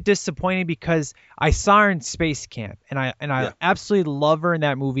little bit disappointed because I saw her in Space Camp, and I absolutely love her in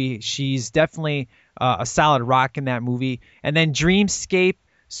that movie. She's definitely a solid rock in that movie. And then Dreamscape,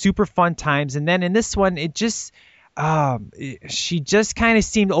 super fun times. And then in this one, it just she just kind of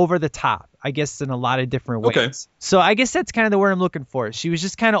seemed over the top, I guess, in a lot of different ways. Okay. So I guess that's kind of the word I'm looking for. She was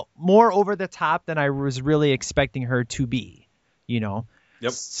just kind of more over the top than I was really expecting her to be, you know?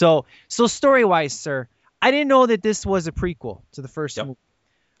 Yep. So story-wise, sir, I didn't know that this was a prequel to the first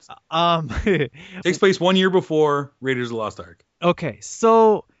movie. Takes place 1 year before Raiders of the Lost Ark. Okay,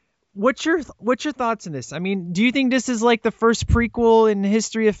 so what's your thoughts on this? I mean, do you think this is like the first prequel in the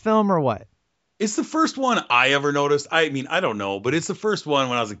history of film or what? It's the first one I ever noticed. I mean, I don't know, but it's the first one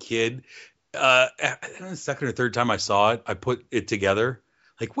when I was a kid. The second or third time I saw it, I put it together.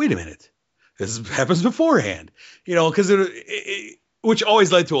 Like, wait a minute, this happens beforehand, you know, because which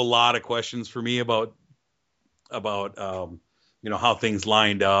always led to a lot of questions for me about you know, how things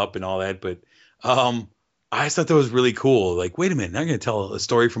lined up and all that. But I thought that was really cool. Like, wait a minute, I'm going to tell a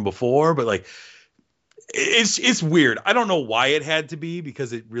story from before, but like, it's weird. I don't know why it had to be,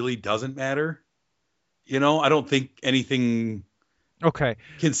 because it really doesn't matter. You know, I don't think anything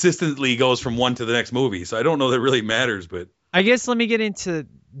consistently goes from one to the next movie. So I don't know that it really matters, but I guess let me get into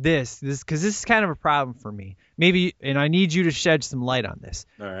this because this is kind of a problem for me. Maybe, and I need you to shed some light on this.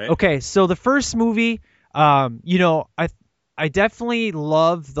 All right. Okay. So the first movie, you know, I definitely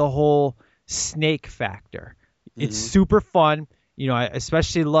love the whole snake factor. It's super fun. You know, I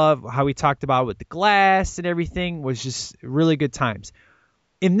especially love how we talked about with the glass and everything, was just really good times.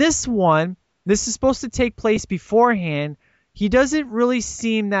 In this one, this is supposed to take place beforehand. He doesn't really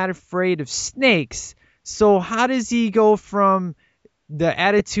seem that afraid of snakes. So how does he go from the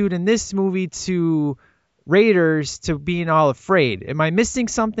attitude in this movie to Raiders to being all afraid? Am I missing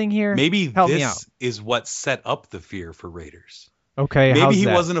something here? Maybe Help me out. this is what set up the fear for Raiders. Okay, maybe how's he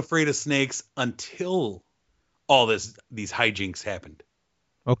that? wasn't afraid of snakes until all these hijinks happened.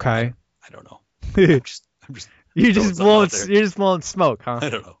 Okay. I don't know. I'm just You're throwing just something out blowing. there. You're just blowing smoke, huh? I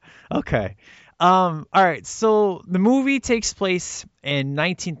don't know. Okay. All right. So the movie takes place in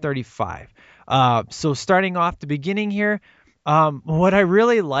 1935. So starting off the beginning here, what I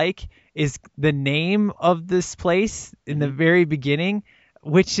really like is the name of this place in the very beginning,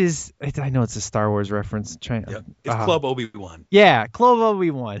 which is, I know it's a Star Wars reference. It's Club Obi-Wan. Yeah, Club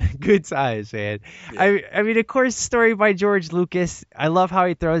Obi-Wan. Good times, man. Yeah. I mean, of course, story by George Lucas. I love how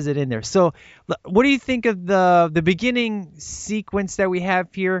he throws it in there. So what do you think of the beginning sequence that we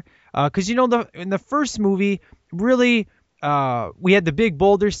have here? Because, you know, in the first movie, really, we had the big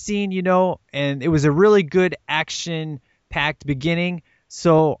boulder scene, you know, and it was a really good action-packed beginning.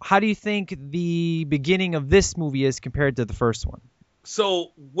 So how do you think the beginning of this movie is compared to the first one?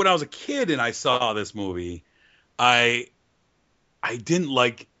 So when I was a kid and I saw this movie, I didn't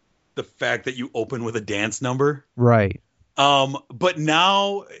like the fact that you open with a dance number. Right. But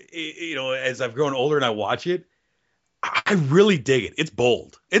now, you know, as I've grown older and I watch it, I really dig it. It's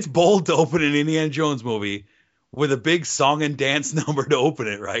bold. It's bold to open an Indiana Jones movie with a big song and dance number to open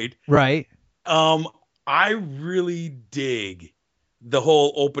it, right? Right. I really dig the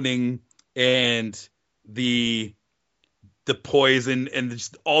whole opening and the poison and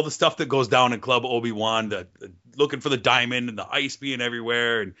just all the stuff that goes down in Club Obi-Wan, the looking for the diamond and the ice being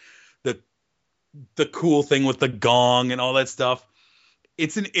everywhere and the cool thing with the gong and all that stuff.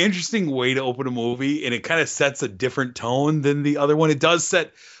 It's an interesting way to open a movie, and it kind of sets a different tone than the other one. It does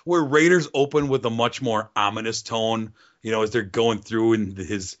set where Raiders open with a much more ominous tone, you know, as they're going through and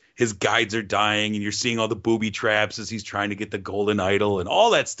his guides are dying and you're seeing all the booby traps as he's trying to get the golden idol and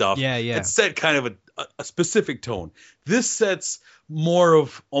all that stuff. Yeah. It set kind of a specific tone. This sets more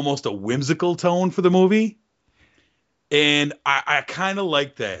of almost a whimsical tone for the movie. And I kind of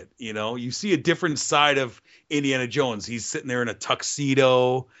like that, you know. You see a different side of Indiana Jones. He's sitting there in a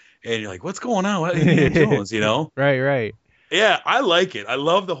tuxedo, and you're like, what's going on with Indiana Jones, you know? Right. Yeah, I like it. I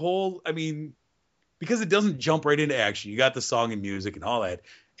love the whole, I mean, because it doesn't jump right into action. You got the song and music and all that.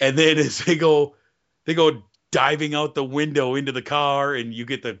 And then as they go diving out the window into the car, and you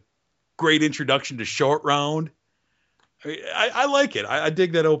get the great introduction to Short Round. I like it. I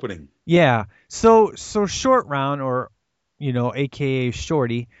dig that opening. Yeah. So Short Round, or, you know, AKA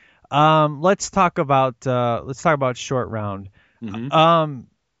Shorty. Let's talk about Short Round. Mm-hmm.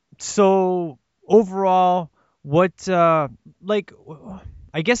 So overall, what I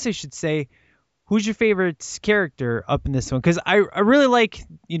guess I should say, who's your favorite character up in this one? Because I really like,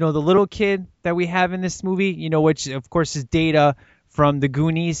 you know, the little kid that we have in this movie, you know, which of course is Data from the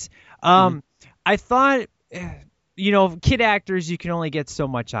Goonies. I thought, you know, kid actors, you can only get so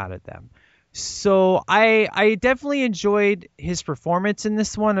much out of them. So I definitely enjoyed his performance in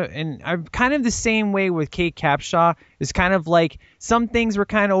this one, and I'm kind of the same way with Kate Capshaw. It's kind of like some things were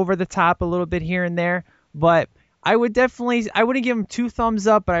kind of over the top a little bit here and there, but I wouldn't give him 2 thumbs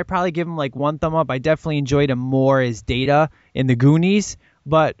up, but I'd probably give him like 1 thumb up. I definitely enjoyed him more as Data in the Goonies.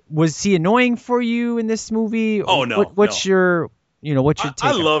 But was he annoying for you in this movie? Oh, no. What's your take?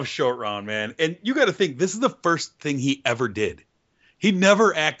 I love Short Round, man. And you got to think, this is the first thing he ever did. He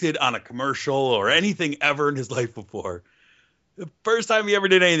never acted on a commercial or anything ever in his life before. The first time he ever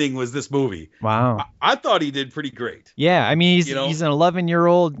did anything was this movie. Wow. I thought he did pretty great. Yeah, I mean, he's an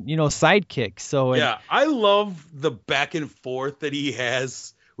 11-year-old, sidekick. So yeah, I love the back and forth that he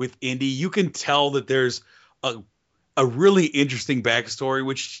has with Indy. You can tell that there's a really interesting backstory,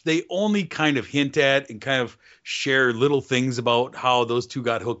 which they only kind of hint at and kind of share little things about how those two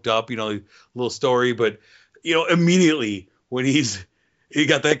got hooked up, a little story. But, immediately when he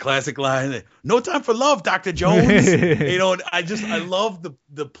got that classic line, "No time for love, Dr. Jones." And I love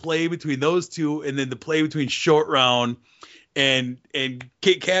the play between those two, and then the play between Short Round and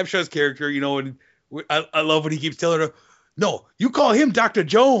Kate Capshaw's character, and I love when he keeps telling her, "No, you call him Dr.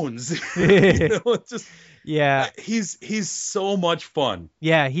 Jones." It's just, yeah, he's so much fun.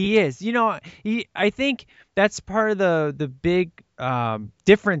 Yeah, he is. I think that's part of the big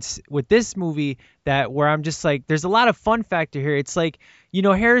difference with this movie, that where I'm just like, there's a lot of fun factor here. It's like,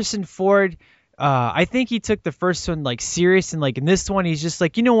 Harrison Ford, I think he took the first one like serious, and like in this one he's just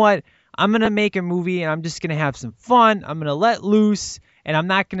like, you know what, I'm gonna make a movie and I'm just gonna have some fun. I'm gonna let loose, and I'm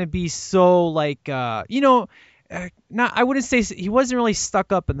not gonna be so like I wouldn't say he wasn't really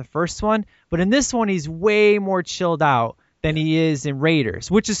stuck up in the first one, but in this one he's way more chilled out than he is in Raiders,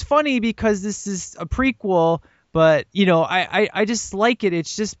 which is funny because this is a prequel. But I just like it.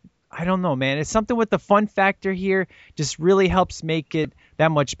 It's just, I don't know, man. It's something with the fun factor here just really helps make it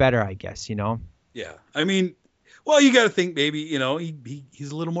that much better, I guess. Yeah, I mean, well, you got to think maybe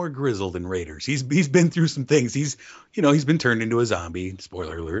he's a little more grizzled than Raiders. He's been through some things. He's been turned into a zombie.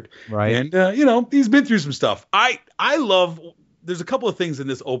 Spoiler alert. Right. And he's been through some stuff. I love. There's a couple of things in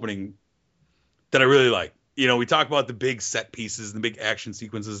this opening that I really like. We talk about the big set pieces and the big action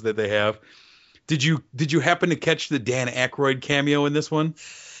sequences that they have. Did you happen to catch the Dan Aykroyd cameo in this one?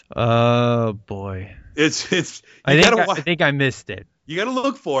 Oh boy. I think I missed it. You got to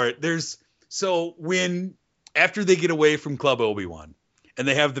look for it. After they get away from Club Obi-Wan and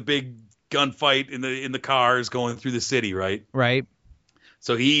they have the big gunfight in the cars going through the city, right? Right.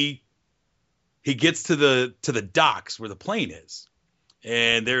 So he gets to the docks where the plane is,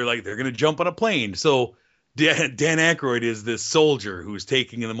 and they're going to jump on a plane. So Dan Aykroyd is this soldier who's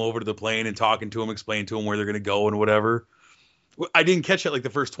taking them over to the plane and talking to them, explaining to them where they're going to go and whatever. I didn't catch it like the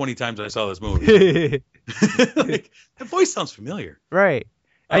first 20 times I saw this movie. That voice sounds familiar. Right.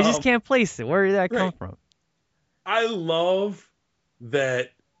 I just can't place it. Where did that come from? I love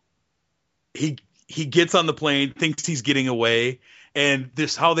that he gets on the plane, thinks he's getting away, and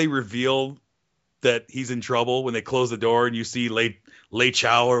this how they reveal that he's in trouble when they close the door and you see Lei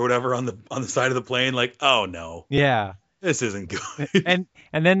Chow or whatever on the side of the plane, like, oh no. Yeah. This isn't good. and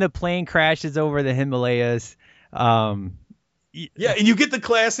then the plane crashes over the Himalayas. Yeah, and you get the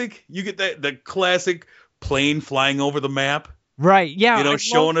classic plane flying over the map. Right. Yeah.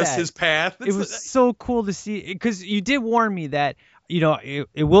 Showing us his path. It was so cool to see, because you did warn me that,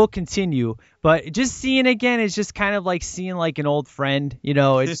 it will continue, but just seeing it again is just kind of like seeing like an old friend,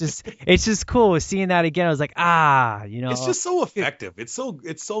 it's just cool seeing that again. I was like, it's just so effective. It's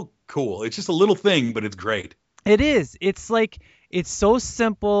so cool. It's just a little thing, but it's great. It is. It's like, it's so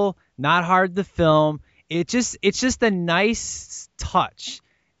simple, not hard to film. It's just a nice touch.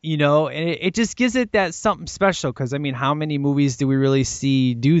 And it just gives it that something special, because, I mean, how many movies do we really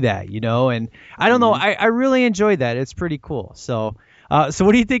see do that, And I don't know. I really enjoyed that. It's pretty cool. So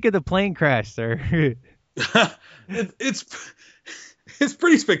what do you think of the plane crash, sir? It's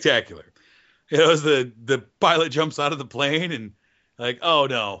pretty spectacular. As the pilot jumps out of the plane and like, oh,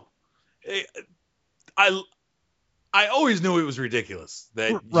 no. I always knew it was ridiculous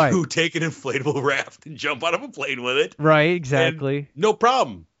that you take an inflatable raft and jump out of a plane with it. Right, exactly. And no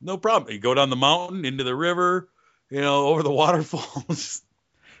problem. You go down the mountain, into the river, over the waterfalls.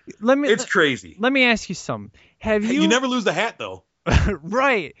 It's crazy. Let me ask you something. You never lose the hat, though.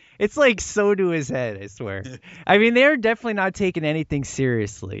 Right. It's like so to his head, I swear. I mean, they're definitely not taking anything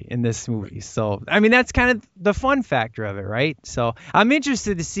seriously in this movie. So, I mean, that's kind of the fun factor of it, right? So, I'm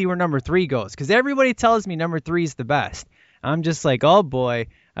interested to see where number 3 goes, because everybody tells me number 3 is the best. I'm just like, oh boy,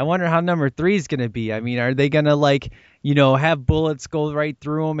 I wonder how number 3 is going to be. I mean, are they going to have bullets go right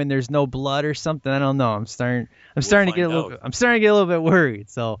through them and there's no blood or something? I don't know. I'm starting to get a little bit worried.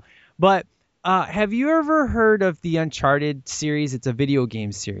 So, but have you ever heard of the Uncharted series? It's a video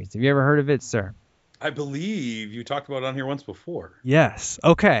game series. Have you ever heard of it, sir? I believe you talked about it on here once before. Yes.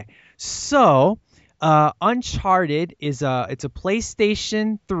 Okay. So, Uncharted it's a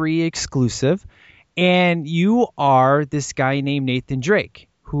PlayStation 3 exclusive, and you are this guy named Nathan Drake,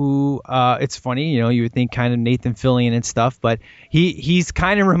 who it's funny, you would think kind of Nathan Fillion and stuff, but he's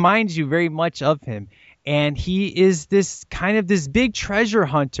kind of reminds you very much of him. And he is this big treasure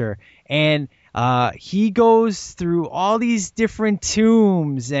hunter, and he goes through all these different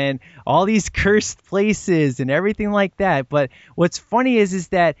tombs and all these cursed places and everything like that. But what's funny is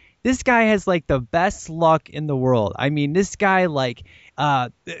that this guy has like the best luck in the world. I mean, this guy, like,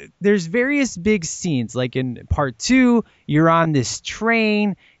 there's various big scenes. Like in part 2, you're on this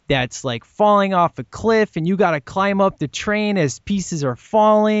train that's like falling off a cliff, and you got to climb up the train as pieces are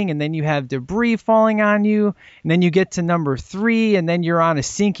falling, and then you have debris falling on you, and then you get to number 3, and then you're on a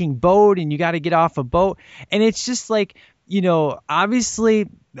sinking boat, and you got to get off a boat. And it's just like, obviously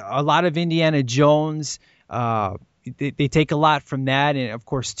a lot of Indiana Jones, they take a lot from that, and of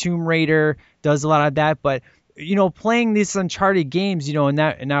course Tomb Raider does a lot of that, but playing these Uncharted games, and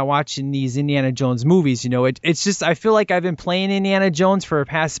not watching these Indiana Jones movies, it's just, I feel like I've been playing Indiana Jones for the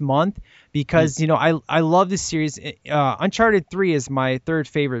past month because, I love this series. Uncharted 3 is my third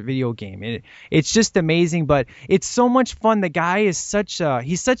favorite video game. It's just amazing, but it's so much fun. The guy is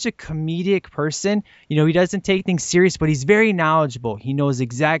he's such a comedic person. He doesn't take things serious, but he's very knowledgeable. He knows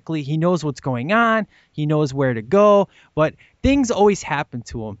what's going on. He knows where to go, but things always happen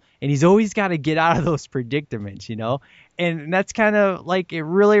to him, and he's always got to get out of those predicaments, and that's kind of like, it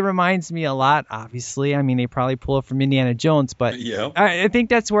really reminds me a lot. Obviously, I mean, they probably pull it from Indiana Jones, but yeah, I think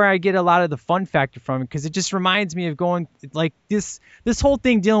that's where I get a lot of the fun factor from it, because it just reminds me of going like this whole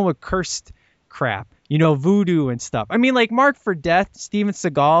thing dealing with cursed crap, voodoo and stuff. I mean, like Mark for Death, Steven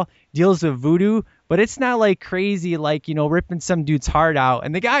Seagal deals with voodoo, but it's not like crazy, like, ripping some dude's heart out,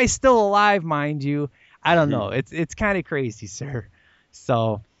 and the guy's still alive, mind you. I don't know. It's kind of crazy, sir.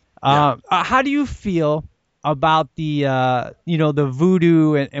 So, how do you feel about the the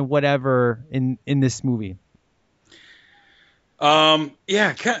voodoo and whatever in this movie? I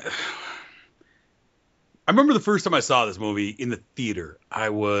remember the first time I saw this movie in the theater. I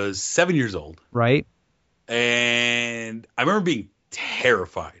was 7 years old. Right. And I remember being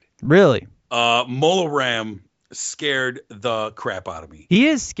terrified. Really? Molo Ram scared the crap out of me. He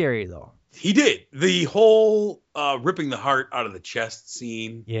is scary, though. He did. The whole ripping the heart out of the chest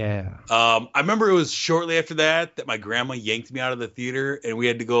scene. Yeah. I remember it was shortly after that my grandma yanked me out of the theater, and we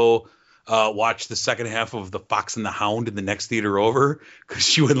had to go watch the second half of The Fox and the Hound in the next theater over because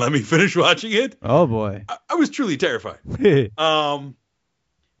she wouldn't let me finish watching it. Oh, boy. I was truly terrified.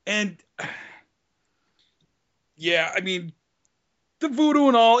 And yeah, I mean, the voodoo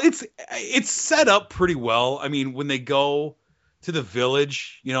and all, it's set up pretty well. I mean, when they go to the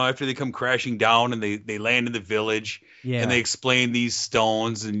village, after they come crashing down and they land in the village, and they explain these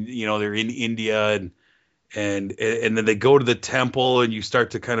stones, and they're in India, and then they go to the temple, and you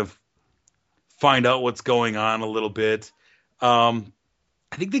start to kind of find out what's going on a little bit. I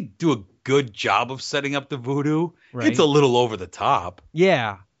think they do a good job of setting up the voodoo. Right. It's a little over the top.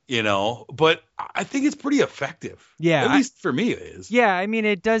 Yeah. But I think it's pretty effective. Yeah. At least for me it is. Yeah, I mean,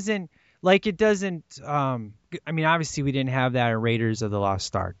 it doesn't, I mean, obviously we didn't have that in Raiders of the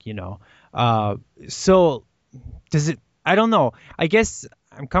Lost Ark, so does it, I don't know. I guess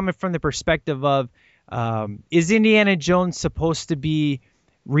I'm coming from the perspective of, is Indiana Jones supposed to be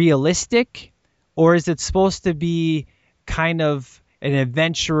realistic, or is it supposed to be kind of an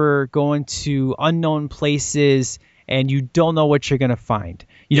adventurer going to unknown places and you don't know what you're going to find?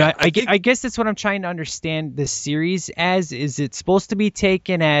 I guess that's what I'm trying to understand this series as. Is it supposed to be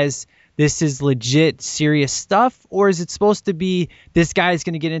taken as this is legit serious stuff, or is it supposed to be this guy's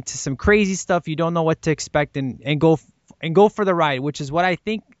going to get into some crazy stuff, you don't know what to expect, and go for the ride, which is what I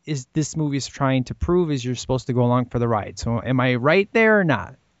think is this movie is trying to prove, is you're supposed to go along for the ride. So am I right there or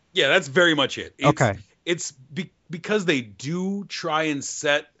not? Yeah, that's very much it. Okay. It's because they do try and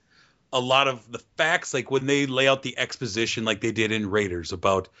set a lot of the facts, like when they lay out the exposition like they did in Raiders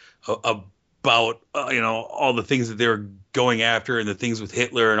about all the things that they were going after and the things with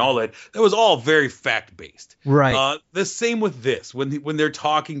Hitler and all that. That was all very fact based. Right. The same with this, when they're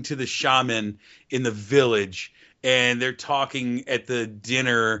talking to the shaman in the village, and they're talking at the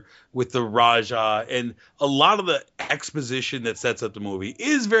dinner with the Raja, and a lot of the exposition that sets up the movie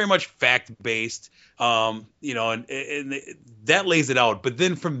is very much fact based. And that lays it out. But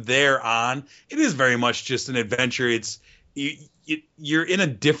then from there on, it is very much just an adventure. It's you're in a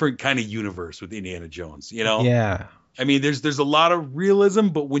different kind of universe with Indiana Jones, Yeah. I mean, there's a lot of realism,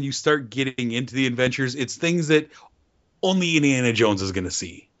 but when you start getting into the adventures, it's things that only Indiana Jones is going to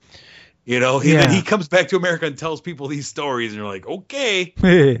see. You know, and then he comes back to America and tells people these stories, and you're like, okay,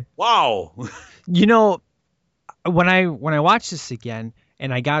 wow. You know, when I watched this again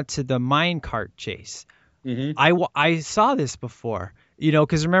and I got to the minecart chase, I saw this before. You know,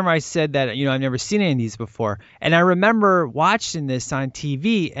 because remember I said that, you know, I've never seen any of these before. And I remember watching this on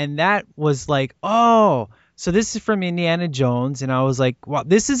TV, and that was like, oh, so this is from Indiana Jones. And I was like, wow,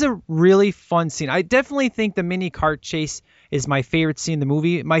 this is a really fun scene. I definitely think the mini cart chase is my favorite scene in the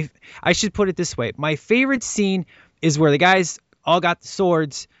movie. I should put it this way. My favorite scene is where the guys all got the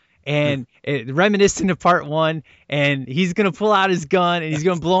swords, and reminiscent of part 1, and he's going to pull out his gun and he's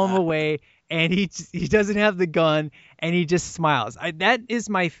going to blow him away. And he doesn't have the gun, and he just smiles. That is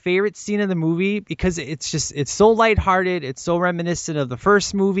my favorite scene in the movie because it's so lighthearted, it's so reminiscent of the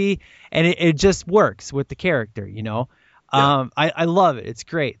first movie, and it just works with the character, you know. Yeah. I love it. It's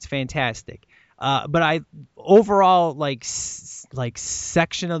great. It's fantastic. But I overall like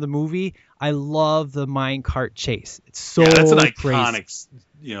section of the movie, I love the minecart chase. It's so that's an crazy. Iconic,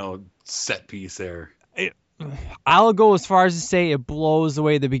 you know, set piece there. I'll go as far as to say it blows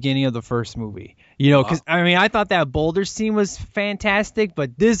away the beginning of the first movie. You know, because I mean, I thought that boulder scene was fantastic,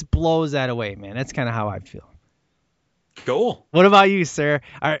 but this blows that away, man. That's kind of how I feel. Cool. What about you, sir?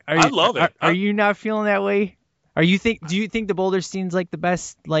 I love it. Are you not feeling that way? Do you think the boulder scene's like the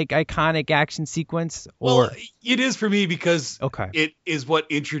best, like, iconic action sequence? Or? Well, it is for me because okay, it is what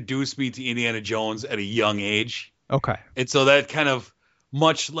introduced me to Indiana Jones at a young age. Okay. And so that kind of,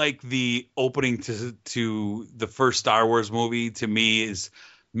 much like the opening to the first Star Wars movie, to me is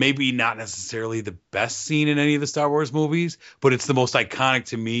maybe not necessarily the best scene in any of the Star Wars movies, but it's the most iconic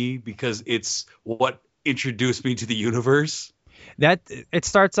to me because it's what introduced me to the universe. That it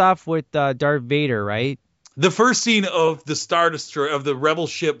starts off with Darth Vader, right? The first scene of the Star Destroyer, of the Rebel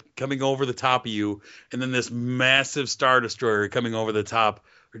ship coming over the top of you, and then this massive Star Destroyer coming over the top,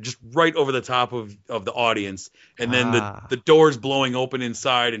 or just right over the top of the audience, and then the doors blowing open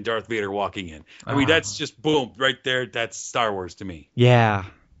inside and Darth Vader walking in. I mean, that's just boom, right there. That's Star Wars to me. Yeah.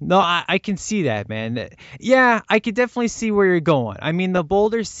 No, I can see that, man. Yeah, I could definitely see where you're going. I mean, the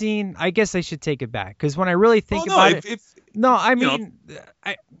boulder scene, I guess I should take it back, because when I really think about it...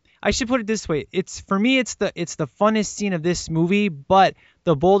 I should put it this way. For me, it's the funnest scene of this movie, but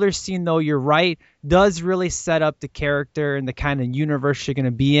the boulder scene, though, you're right, does really set up the character and the kind of universe you're going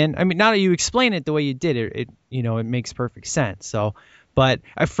to be in. I mean, now that you explain it the way you did, it makes perfect sense. So, but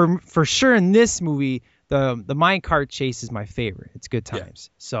for sure in this movie, the minecart chase is my favorite. It's good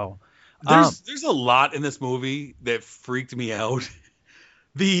times. Yeah. So there's a lot in this movie that freaked me out.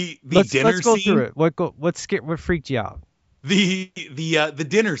 The dinner scene. Let's go through it. What freaked you out? The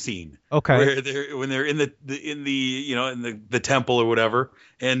dinner scene. Okay. Where they're in the temple or whatever,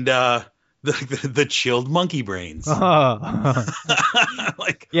 and the chilled monkey brains. Like,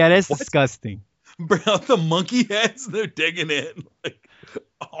 yeah, that's disgusting. Bring out the monkey heads. They're digging in. Like,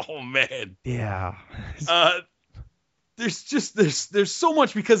 oh man. Yeah. There's so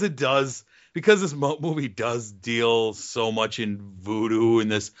much because this movie does deal so much in voodoo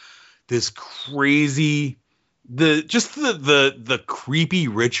and this crazy. The creepy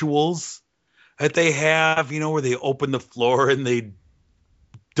rituals that they have, where they open the floor and they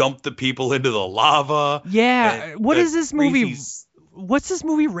dump the people into the lava. Yeah. What is this movie? What's this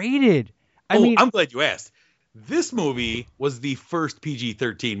movie rated? I'm glad you asked. This movie was the first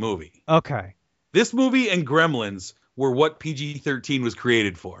PG-13 movie. Okay. This movie and Gremlins were what PG-13 was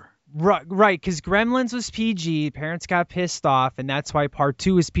created for. Right, because Gremlins was PG, parents got pissed off, and that's why part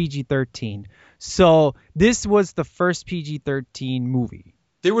 2 is PG-13. So this was the first PG-13 movie.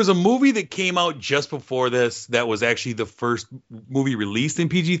 There was a movie that came out just before this that was actually the first movie released in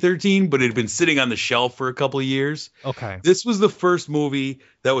PG-13, but it had been sitting on the shelf for a couple of years. Okay. This was the first movie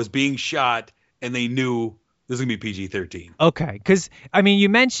that was being shot, and they knew this is going to be PG-13. Okay, because, you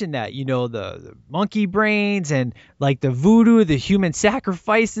mentioned that, the monkey brains and, like, the voodoo, the human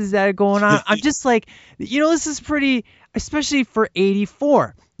sacrifices that are going on. I'm just like, this is pretty, especially for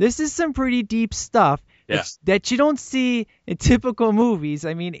 1984. This is some pretty deep stuff that you don't see in typical movies.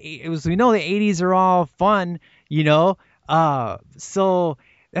 I mean, we know the 80s are all fun, so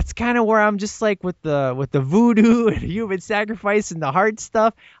that's kind of where I'm just like with the voodoo and human sacrifice and the heart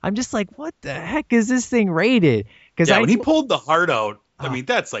stuff. I'm just like, what the heck is this thing rated? Because when he pulled the heart out,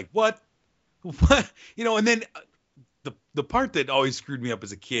 that's like what, and then the part that always screwed me up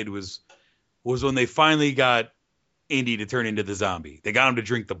as a kid was when they finally got Indy to turn into the zombie. They got him to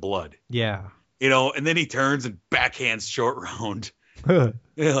drink the blood. Yeah. And then he turns and backhands Short Round.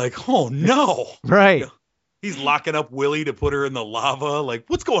 You're like, oh no. Right. He's locking up Willie to put her in the lava. Like,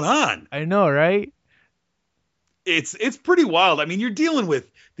 what's going on? I know, right? It's pretty wild. I mean, you're dealing with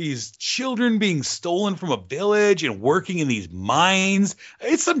these children being stolen from a village and working in these mines.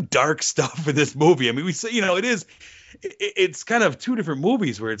 It's some dark stuff in this movie. I mean, we say, it's kind of two different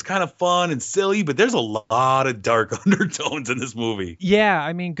movies where it's kind of fun and silly, but there's a lot of dark undertones in this movie. Yeah,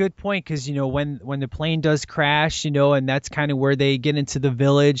 I mean, good point, because when the plane does crash, and that's kind of where they get into the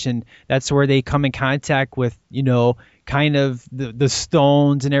village, and that's where they come in contact with kind of the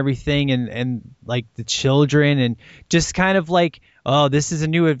stones and everything, and like the children, and just kind of like, oh, this is a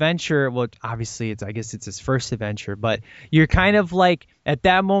new adventure. Well, obviously I guess it's his first adventure, but you're kind of like at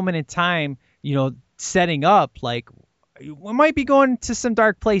that moment in time, setting up like we might be going to some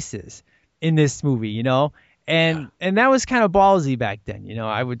dark places in this movie, and that was kind of ballsy back then,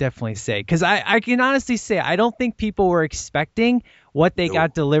 I would definitely say, because I can honestly say I don't think people were expecting what they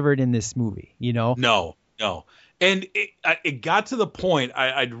got delivered in this movie, No. And it got to the point,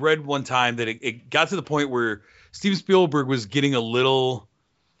 I'd read one time that it got to the point where Steven Spielberg was getting a little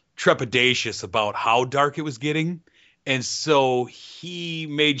trepidatious about how dark it was getting. And so he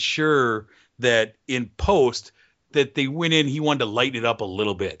made sure that in post that they went in, he wanted to lighten it up a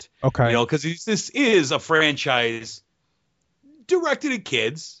little bit. Okay. Because this is a franchise directed at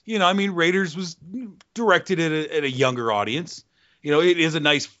kids. Raiders was directed at a younger audience. It is a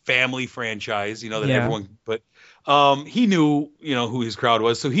nice family franchise, that everyone, but he knew, who his crowd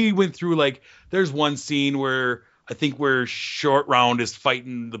was. So he went through, like, there's one scene where Short Round is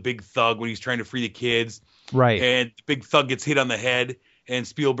fighting the big thug when he's trying to free the kids. Right. And the big thug gets hit on the head, and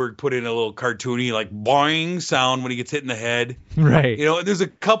Spielberg put in a little cartoony, like, boing sound when he gets hit in the head. Right. And there's a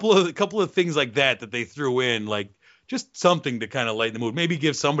couple of things like that they threw in, like, just something to kind of lighten the mood. Maybe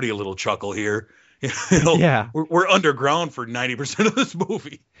give somebody a little chuckle here. Yeah. We're underground for 90% of this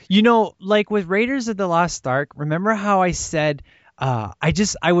movie. Like with Raiders of the Lost Ark, remember how I said I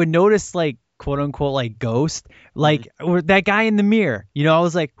would notice, like, quote unquote, like, ghost, like, or that guy in the mirror, I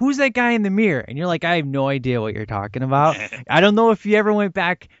was like, who's that guy in the mirror? And you're like, I have no idea what you're talking about. I don't know if you ever went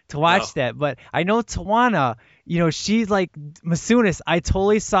back to watch that, but I know Tawana, she's like Masunis. I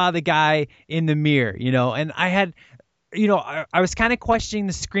totally saw the guy in the mirror, and I had, I was kind of questioning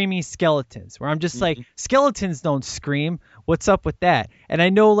the screaming skeletons, where I'm just like, skeletons don't scream. What's up with that? And I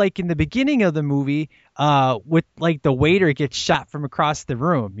know, like, in the beginning of the movie, with, like, the waiter gets shot from across the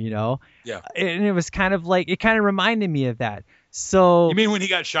room, Yeah. And it was kind of like, it kind of reminded me of that. So you mean when he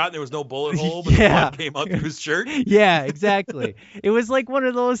got shot and there was no bullet hole, but the blood came out through his shirt? Yeah, exactly. It was like one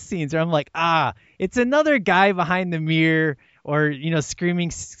of those scenes where I'm like, it's another guy behind the mirror, or,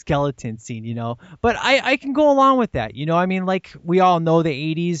 screaming skeleton scene, but I can go along with that. I mean, like, we all know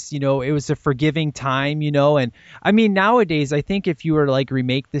the 80s, it was a forgiving time, and I mean, nowadays, I think if you were to, like,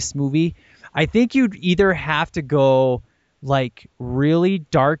 remake this movie, I think you'd either have to go, like, really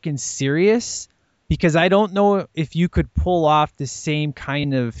dark and serious, because I don't know if you could pull off the same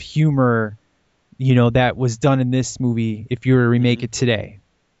kind of humor, that was done in this movie if you were to remake it today.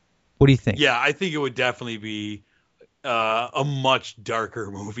 What do you think? Yeah, I think it would definitely be a much darker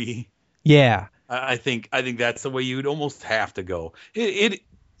movie. Yeah, I think that's the way you'd almost have to go.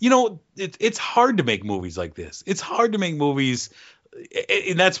 It's hard to make movies like this. It's hard to make movies,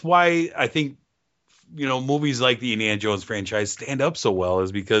 and that's why I think movies like the Indiana Jones franchise stand up so well,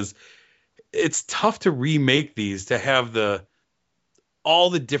 is because it's tough to remake these, to have all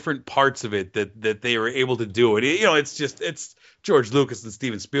the different parts of it that they were able to do it. It's George Lucas and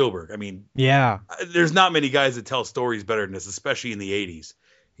Steven Spielberg. I mean, yeah, there's not many guys that tell stories better than this, especially in the 80s,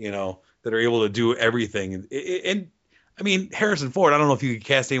 that are able to do everything. And I mean, Harrison Ford, I don't know if you could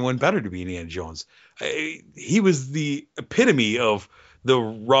cast anyone better to be Indiana Jones. He was the epitome of the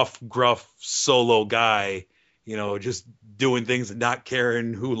rough, gruff solo guy, just doing things and not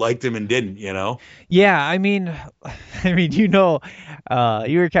caring who liked him and didn't, Yeah, I mean, you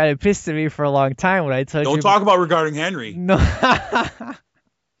were kind of pissed at me for a long time when I told you. Don't talk about regarding Henry. No.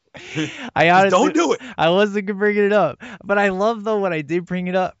 I honestly, don't do it. I wasn't bringing it up, but I love, though, when I did bring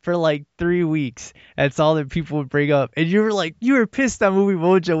it up for like 3 weeks. That's all that people would bring up, and you were pissed on Movie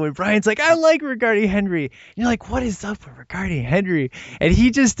Mojo when Brian's like, I like Regarding Henry. And you're like, what is up with Regarding Henry? And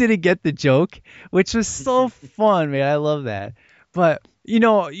he just didn't get the joke, which was so fun, man. I love that. But you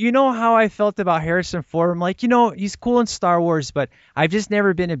know how I felt about Harrison Ford. I'm like, he's cool in Star Wars, but I've just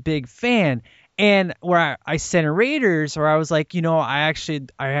never been a big fan. And where I said in Raiders, where I was like, I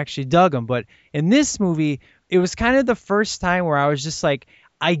actually dug him. But in this movie, it was kind of the first time where I was just like,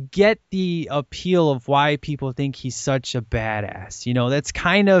 I get the appeal of why people think he's such a badass. That's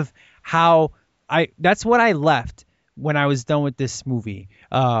kind of how that's what I left when I was done with this movie,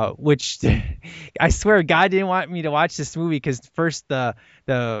 which I swear God didn't want me to watch this movie because first the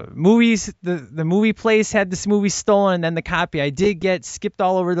movie place had this movie stolen, and then the copy I did get skipped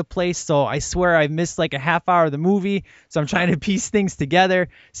all over the place. So I swear I missed like a half hour of the movie. So I'm trying to piece things together.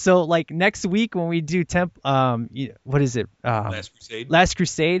 So like next week when we do what is it? Last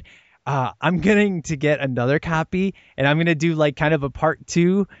Crusade. I'm going to get another copy, and I'm going to do like kind of a part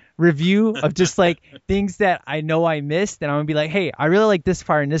 2 review of just like things that I know I missed, and I'm going to be like, hey, I really like this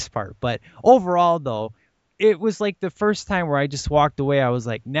part and this part. But overall, though, it was like the first time where I just walked away. I was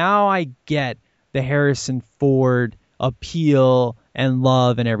like, now I get the Harrison Ford appeal and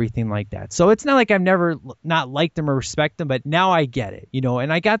love and everything like that. So it's not like I've never not liked him or respect him, but now I get it,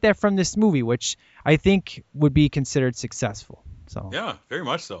 and I got that from this movie, which I think would be considered successful. So yeah, very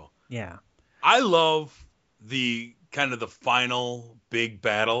much so. Yeah. I love the kind of the final big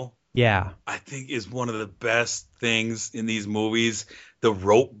battle. Yeah. I think is one of the best things in these movies. The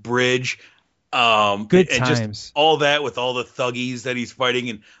rope bridge. Good and times. Just all that with all the thuggies that he's fighting.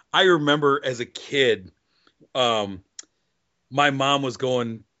 And I remember as a kid, my mom was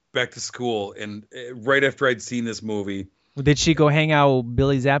going back to school, and right after I'd seen this movie. Did she go hang out with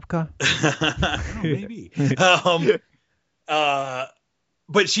Billy Zabka? Maybe.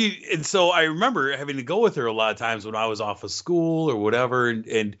 But so I remember having to go with her a lot of times when I was off of school or whatever.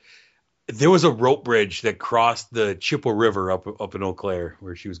 And there was a rope bridge that crossed the Chippewa River up in Eau Claire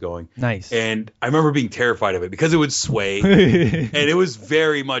where she was going. Nice. And I remember being terrified of it because it would sway. And it was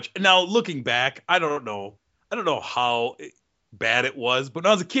very much. Now, looking back, I don't know how bad it was. But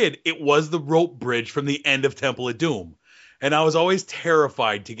when I was a kid, it was the rope bridge from the end of Temple of Doom. And I was always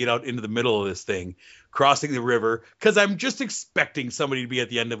terrified to get out into the middle of this thing, crossing the river, because I'm just expecting somebody to be at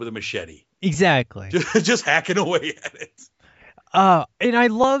the end of it with a machete. Exactly. Just hacking away at it. And I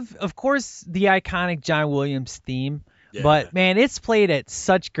love, of course, the iconic John Williams theme. Yeah. But, man, it's played at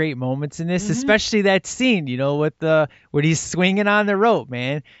such great moments in this, especially that scene, when he's swinging on the rope,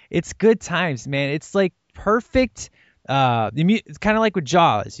 man. It's good times, man. It's, like, perfect. It's kind of like with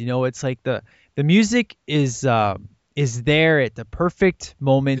Jaws, it's like the music is there at the perfect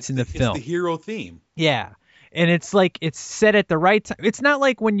moments in the film. It's the hero theme. Yeah. And it's like it's set at the right time. It's not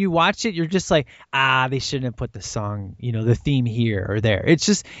like when you watch it, you're just like, they shouldn't have put the song, the theme here or there. It's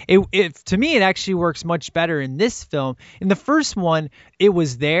just it to me, it actually works much better in this film. In the first one, it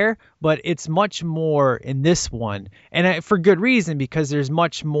was there, but it's much more in this one. And for good reason, because there's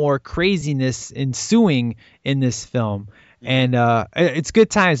much more craziness ensuing in this film. And it's good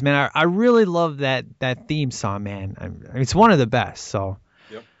times, man. I really love that theme song, man. I mean, it's one of the best. So,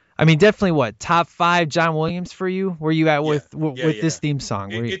 yep. I mean, definitely top 5 John Williams for you? Where you at with this theme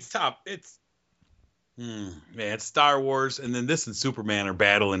song? It's top. It's it's Star Wars, and then this and Superman are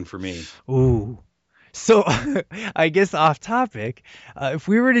battling for me. Ooh. So I guess off topic, if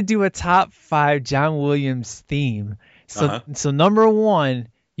we were to do a top 5 John Williams theme, so number 1,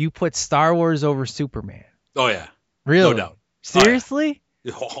 you put Star Wars over Superman. Oh yeah. Really? No doubt. Seriously?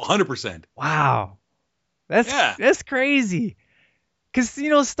 100%. Wow. That's crazy.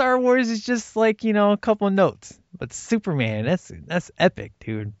 Because, Star Wars is just like, a couple of notes. But Superman, that's epic,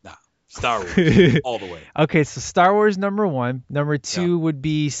 dude. Nah, Star Wars all the way. Okay, so Star Wars number 1. Number 2 would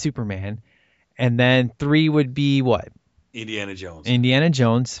be Superman. And then 3 would be what? Indiana Jones. Indiana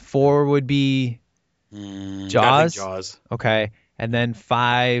Jones. 4 would be Jaws. I think Jaws. Okay. And then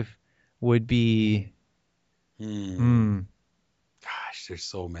 5 would be... Gosh, there's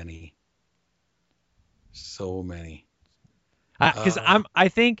so many. Because I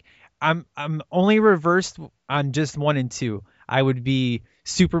think I'm only reversed on just 1 and 2. I would be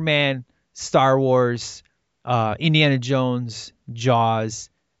Superman, Star Wars, Indiana Jones, Jaws,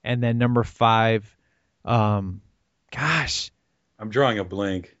 and then number 5. Gosh, I'm drawing a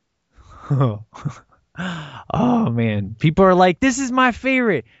blank. Oh man, people are like, "This is my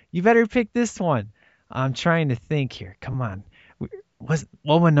favorite. You better pick this one." I'm trying to think here. Come on.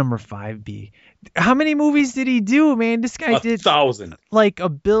 What would number 5 be? How many movies did he do, man? This guy did 1,000. Like a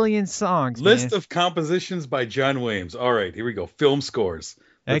billion songs. List of compositions by John Williams. All right, here we go. Film scores.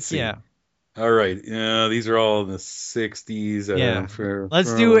 Let's see. Yeah. All right. These are all in the 60s. Yeah.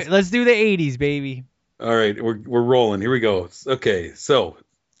 Let's do it. Let's do the 80s, baby. All right, we're rolling. Here we go. Okay, so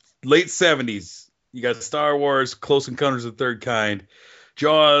late 70s. You got Star Wars, Close Encounters of the Third Kind,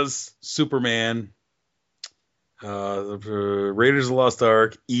 Jaws, Superman, Raiders of the Lost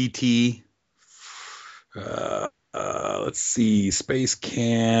Ark, E.T., let's see, Space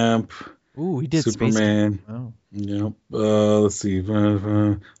Camp. Ooh, he did Superman. Space Camp. Oh. Yep. Let's see,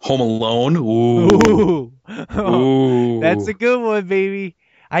 Home Alone. Ooh. Ooh. That's a good one, baby.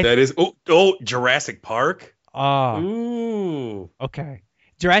 Jurassic Park. Oh, Ooh. okay.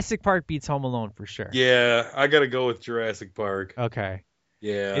 Jurassic Park beats Home Alone for sure. Yeah, I got to go with Jurassic Park. Okay.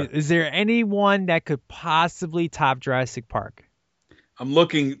 Yeah. Is there anyone that could possibly top Jurassic Park? I'm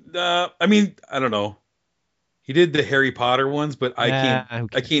looking. I mean, I don't know. He did the Harry Potter ones, but I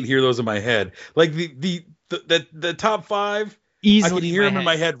can't hear those in my head. Like the top 5, Easily I can hear in them my in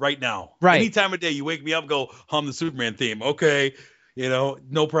my head right now. Right. Any time of day, you wake me up, go hum the Superman theme. Okay,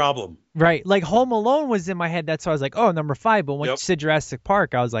 no problem. Right. Like Home Alone was in my head. That's why I was like, oh, number 5. But when you said Jurassic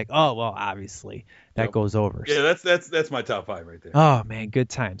Park, I was like, oh, well, obviously that goes over. Yeah, that's my top 5 right there. Oh, man, good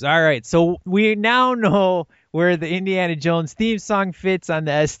times. All right. So we now know where the Indiana Jones theme song fits on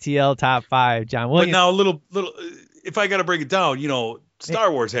the STL top 5, John Williams. But now a little, if I got to break it down,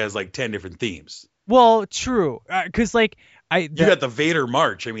 Star Wars has like 10 different themes. Well, true. Because you got the Vader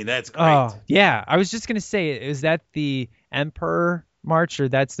March. I mean, that's great. Oh, yeah. I was just going to say, is that the Emperor March or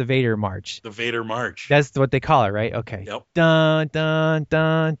that's the Vader March? The Vader March. That's what they call it, right? Okay. Yep. Dun, dun,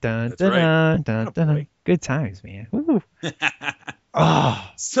 dun, dun, That's dun, right. dun, dun, dun. Good times, man. Woo. Oh,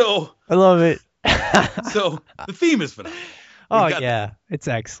 so I love it. So the theme is phenomenal. Oh, yeah. It's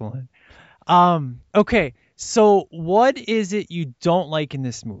excellent. Okay. So what is it you don't like in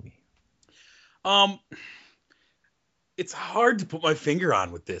this movie? It's hard to put my finger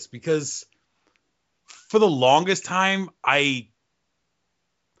on with this because for the longest time I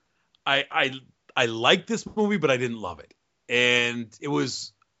liked this movie, but I didn't love it. And it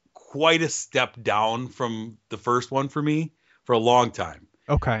was quite a step down from the first one for me for a long time.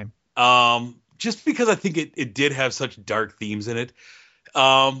 Okay. Just because I think it did have such dark themes in it.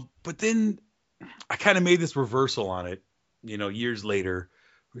 But then I kind of made this reversal on it, years later.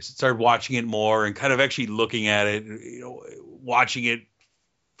 We started watching it more and kind of actually looking at it, watching it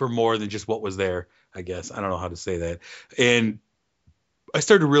for more than just what was there, I guess. I don't know how to say that. And I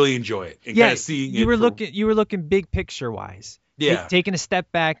started to really enjoy it and kind of seeing you were looking big picture wise. Yeah. Taking a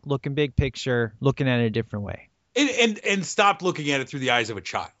step back, looking big picture, looking at it a different way. And stopped looking at it through the eyes of a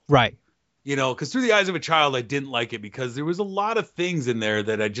child. Right. Because through the eyes of a child, I didn't like it because there was a lot of things in there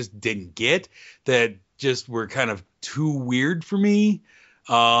that I just didn't get that just were kind of too weird for me.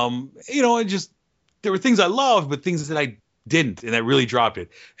 There were things I loved, but things that I didn't, and I really dropped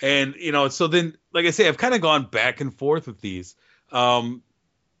it. And, so then, like I say, I've kind of gone back and forth with these.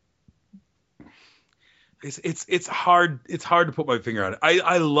 It's hard to put my finger on it.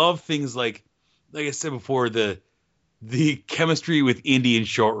 I love things like I said before, the chemistry with Indy and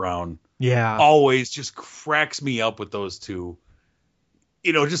Short Round. Yeah. Always just cracks me up with those two.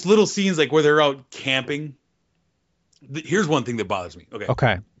 Just little scenes like where they're out camping. Here's one thing that bothers me.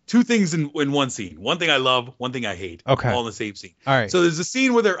 Okay. 2 things in one scene. One thing I love, one thing I hate. Okay. All in the same scene. All right. So there's a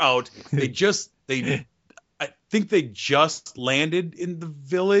scene where they're out. I think they just landed in the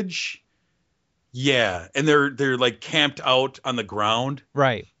village. Yeah. And they're like camped out on the ground.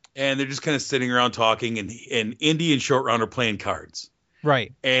 Right. And they're just kind of sitting around talking, and Indy and Short Round are playing cards.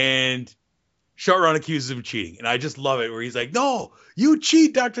 Right. And Short Round accuses him of cheating. And I just love it where he's like, no, you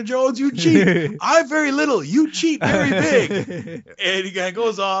cheat, Dr. Jones, you cheat. I very little. You cheat very big. And he kind of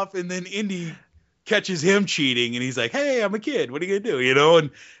goes off, and then Indy catches him cheating, and he's like, hey, I'm a kid. What are you going to do?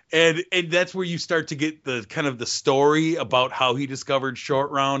 And that's where you start to get the kind of the story about how he discovered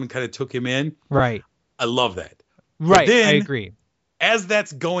Short Round and kind of took him in. Right. I love that. Right. Then, I agree. As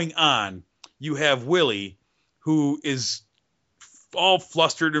that's going on, you have Willie, who is all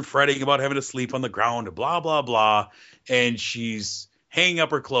flustered and fretting about having to sleep on the ground and blah, blah, blah. And she's hanging up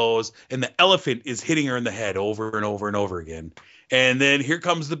her clothes, and the elephant is hitting her in the head over and over and over again. And then here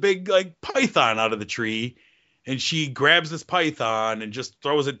comes the big python out of the tree, and she grabs this python and just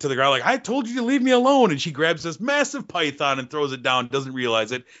throws it to the ground like, I told you to leave me alone. And she grabs this massive python and throws it down, doesn't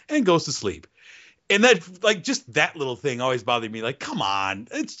realize it, and goes to sleep. And that, just that little thing always bothered me. Like, come on,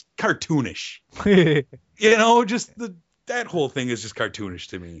 it's cartoonish. That whole thing is just cartoonish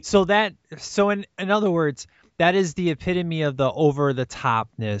to me. So in other words, that is the epitome of the over the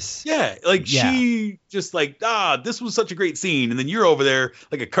topness. Yeah, she just this was such a great scene, and then you're over there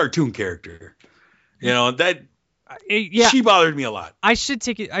like a cartoon character. She bothered me a lot. I should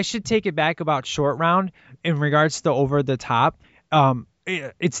take it back about Short Round in regards to over the top.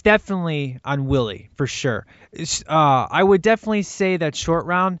 It's definitely on Willie for sure. I would definitely say that Short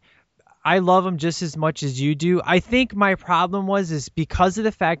Round, I love him just as much as you do. I think my problem is because of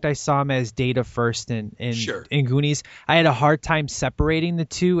the fact I saw him as Data first in Goonies, I had a hard time separating the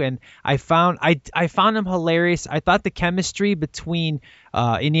two, and I found him hilarious. I thought the chemistry between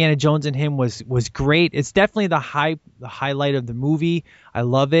Indiana Jones and him was great. It's definitely the highlight of the movie. I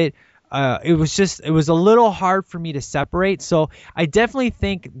love it. it was a little hard for me to separate. So I definitely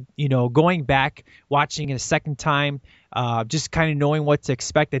think, going back, watching it a second time, just kind of knowing what to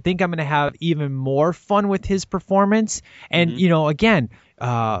expect, I think I'm going to have even more fun with his performance. And, again,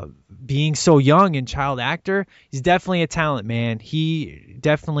 being so young and child actor, he's definitely a talent, man. He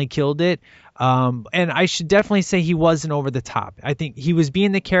definitely killed it. And I should definitely say he wasn't over the top. I think he was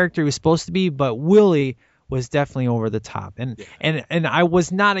being the character he was supposed to be, but Willie was definitely over the top. And I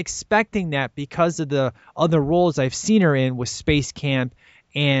was not expecting that because of the other roles I've seen her in with Space Camp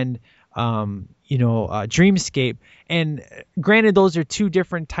and, Dreamscape. And granted, those are two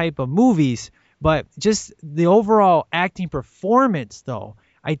different type of movies, but just the overall acting performance, though,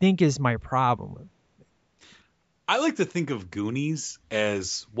 I think is my problem. I like to think of Goonies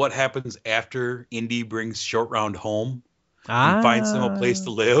as what happens after Indy brings Short Round home and finds him a place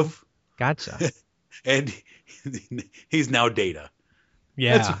to live. Gotcha. And he's now Data.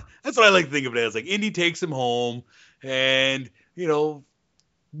 Yeah. That's what I like to think of it as. Like, Indy takes him home and,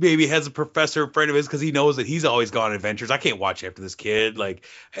 maybe has a professor friend of his because he knows that he's always gone on adventures. I can't watch after this kid. Like,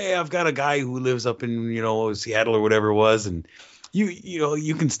 hey, I've got a guy who lives up in, Seattle or whatever it was. And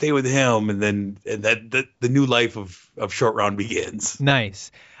you can stay with him. And then the new life of Short Round begins.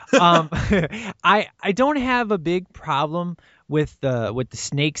 Nice. I don't have a big problem with the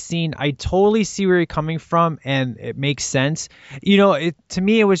snake scene. I totally see where you're coming from, and it makes sense. To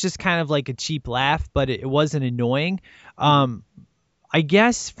me, it was just kind of like a cheap laugh, but it wasn't annoying. I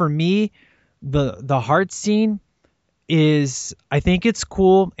guess for me, the heart scene is, I think it's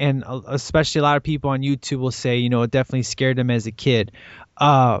cool, and especially a lot of people on YouTube will say, it definitely scared them as a kid.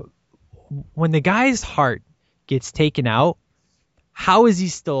 When the guy's heart gets taken out, how is he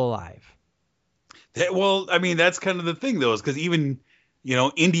still alive? That's kind of the thing, though, is because even,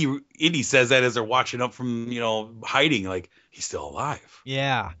 Indy says that as they're watching up from, hiding, like, he's still alive.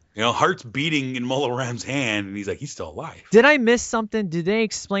 Yeah. Heart's beating in Mullah Ram's hand, and he's like, he's still alive. Did I miss something? Did they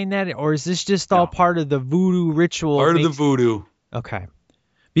explain that, or is this just all part of the voodoo ritual? Part of the voodoo. Okay.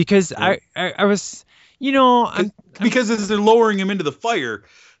 Because I was, because as they're lowering him into the fire,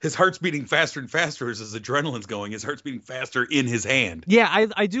 his heart's beating faster and faster as his adrenaline's going. His heart's beating faster in his hand. Yeah,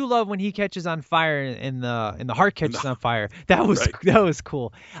 I do love when he catches on fire and the heart catches on fire. That was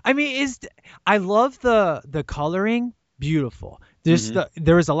cool. I mean, I love the coloring. Beautiful.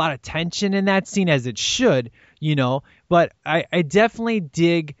 There was a lot of tension in that scene, as it should, but I definitely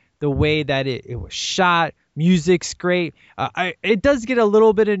dig the way that it was shot. Music's great. It does get a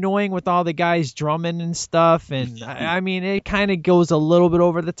little bit annoying with all the guys drumming and stuff, and I mean, it kind of goes a little bit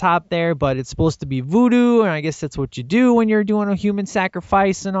over the top there, but it's supposed to be voodoo, and I guess that's what you do when you're doing a human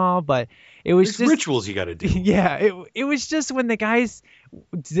sacrifice and all, but it was just rituals you got to do. Yeah, it was just when the guys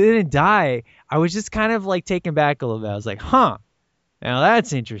didn't die, I was just kind of like taken back a little bit. I was like, huh, now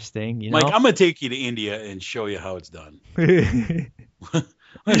that's interesting. Mike, I'm going to take you to India and show you how it's done.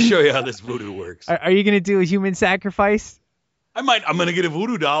 I'm going to show you how this voodoo works. Are you going to do a human sacrifice? I'm going to get a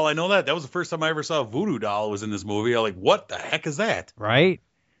voodoo doll. I know that. That was the first time I ever saw a voodoo doll was in this movie. I'm like, what the heck is that? Right?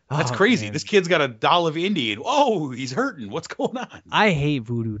 That's crazy. Man. This kid's got a doll of Indy, and he's hurting. What's going on? I hate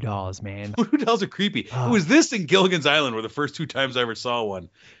voodoo dolls, man. Voodoo dolls are creepy. It was this and Gilligan's Island were the first two times I ever saw one.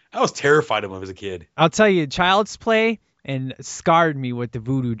 I was terrified of them as a kid. I'll tell you, Child's Play and scarred me with the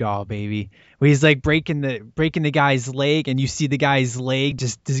voodoo doll, baby. Where he's like breaking the guy's leg, and you see the guy's leg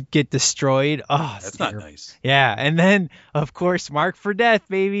just get destroyed. Oh, that's not nice. Yeah, and then of course Mark for Death,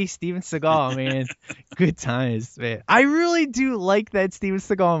 baby, Steven Seagal, man. Good times, man. I really do like that Steven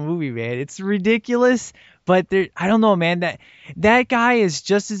Seagal movie, man. It's ridiculous, but I don't know, man. That guy is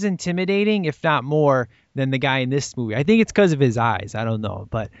just as intimidating, if not more, than the guy in this movie. I think it's because of his eyes. I don't know,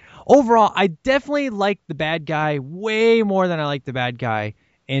 but overall, I definitely like the bad guy way more than I like the bad guy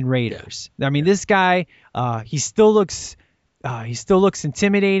in Raiders. I mean, this guy, he still looks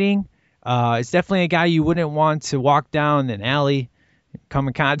intimidating. It's definitely a guy you wouldn't want to walk down an alley, come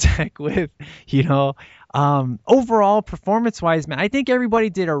in contact with. Overall, performance-wise, man, I think everybody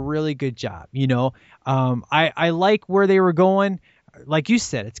did a really good job. I like where they were going. Like you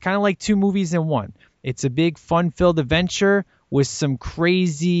said, it's kind of like two movies in one. It's a big fun-filled adventure with some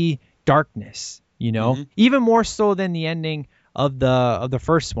crazy darkness, even more so than the ending of the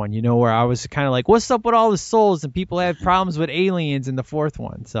first one, where I was kind of like, what's up with all the souls, and people had problems with aliens in the fourth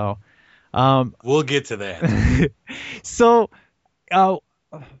one. So we'll get to that. So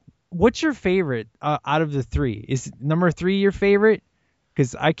what's your favorite out of the three? Is number 3 your favorite?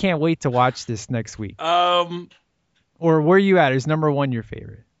 Because I can't wait to watch this next week. Or where are you at? Is number 1 your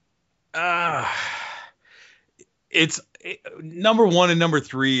favorite? It's number 1 and number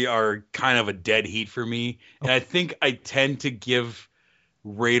 3 are kind of a dead heat for me. And I think I tend to give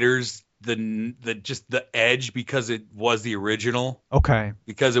Raiders the just the edge because it was the original. Okay.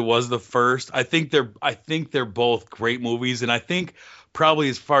 Because it was the first. I think they're both great movies, and I think probably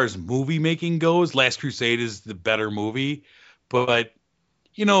as far as movie making goes, Last Crusade is the better movie. But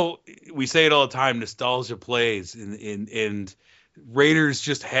you know, we say it all the time, nostalgia plays, and Raiders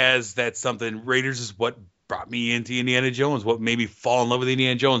just has that something. Raiders is what brought me into Indiana Jones, what made me fall in love with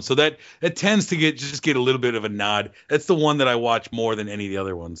Indiana Jones. So that tends to get a little bit of a nod. That's the one that I watch more than any of the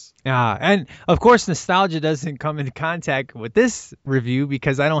other ones. Yeah, and of course nostalgia doesn't come into contact with this review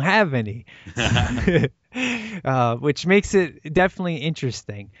because I don't have any, which makes it definitely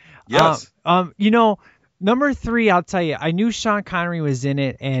interesting. Yes. You know, number 3, I'll tell you, I knew Sean Connery was in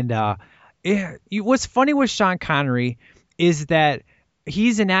it, and what's funny with Sean Connery is that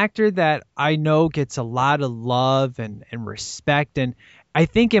he's an actor that I know gets a lot of love and respect. And I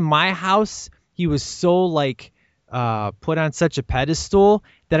think in my house, he was so put on such a pedestal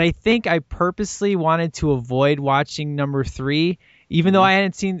that I think I purposely wanted to avoid watching number 3, even though I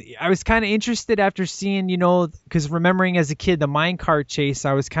hadn't seen, I was kind of interested after seeing, you know, because remembering as a kid, the minecart chase,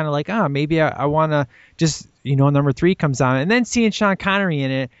 I was kind of like, maybe I want to just, you know, number 3 comes on, and then seeing Sean Connery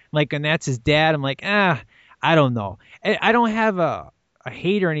in it, and that's his dad. I'm like, I don't know. I don't have a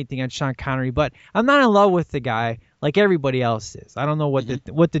hate or anything on Sean Connery, but I'm not in love with the guy like everybody else is. I don't know what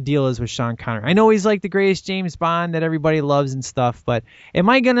the deal is with Sean Connery. I know he's like the greatest James Bond that everybody loves and stuff, but am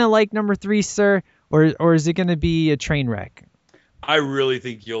I gonna like number 3, sir, or is it gonna be a train wreck? I really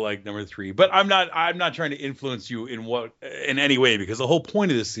think you'll like number 3, but I'm not trying to influence you in any way, because the whole point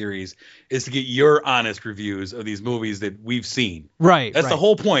of this series is to get your honest reviews of these movies that we've seen. Right. That's the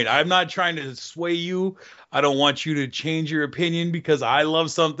whole point. I'm not trying to sway you. I don't want you to change your opinion because I love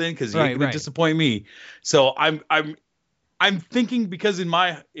something, because you're going to disappoint me. So I'm thinking, because in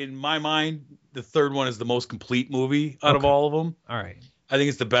my mind, the third one is the most complete movie out of all of them. All right. I think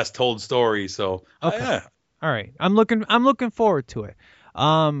it's the best told story. So yeah. All right. I'm looking forward to it.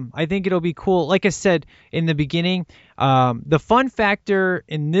 I think it'll be cool. Like I said in the beginning, the fun factor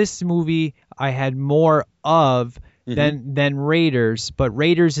in this movie I had more of than Raiders, but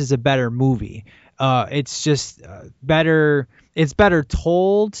Raiders is a better movie. It's just better. It's better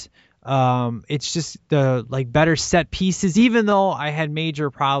told. It's just the better set pieces, even though I had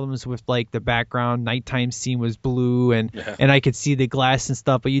major problems with the background nighttime scene was blue and I could see the glass and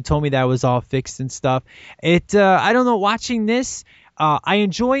stuff, but you told me that was all fixed and stuff. I don't know, watching this, I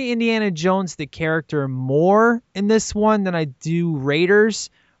enjoy Indiana Jones the character more in this one than I do Raiders,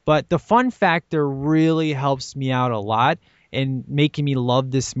 but the fun factor really helps me out a lot in making me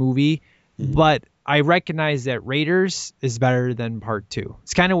love this movie. But I recognize that Raiders is better than part 2.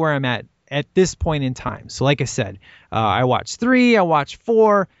 It's kind of where I'm at this point in time. So like I said, I watched 3, I watched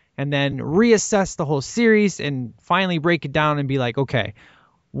 4, and then reassess the whole series and finally break it down and be like, okay,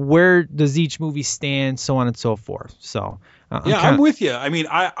 where does each movie stand, so on and so forth. So I'm with you. I mean,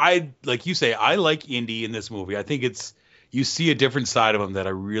 I like you say, I like Indy in this movie. I think you see a different side of him that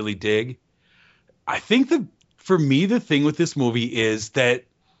I really dig. I think for me, the thing with this movie is that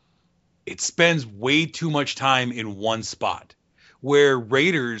it spends way too much time in one spot, where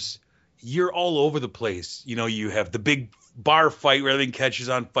Raiders, you're all over the place. You know, you have the big bar fight where everything catches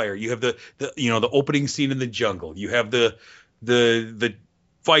on fire. You have the opening scene in the jungle. You have the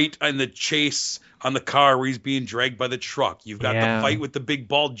fight and the chase on the car where he's being dragged by the truck. You've got the fight with the big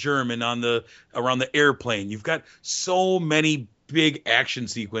bald German around the airplane. You've got so many big action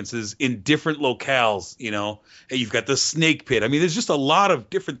sequences in different locales, you know, and you've got the snake pit. I mean, there's just a lot of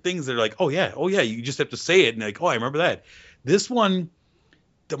different things that are like, oh yeah, you just have to say it and like, oh, I remember that. This one,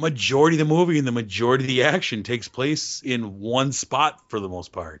 the majority of the movie and the majority of the action takes place in one spot for the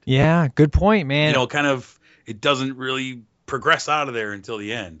most part. Yeah, good point, man. You know, kind of, it doesn't really progress out of there until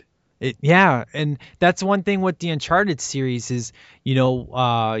the end. And that's one thing with the Uncharted series is, you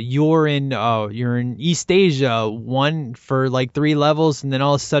know, you're in East Asia, one for 3 levels, and then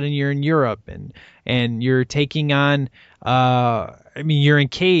all of a sudden you're in Europe and you're taking on, you're in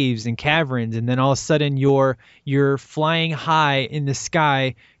caves and caverns, and then all of a sudden you're flying high in the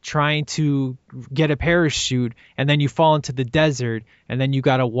sky trying to get a parachute, and then you fall into the desert, and then you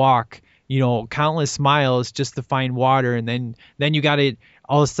got to walk, you know, countless miles just to find water, and then you got to,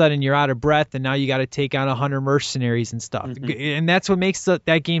 all of a sudden you're out of breath, and now you got to take on 100 mercenaries and stuff. And that's what makes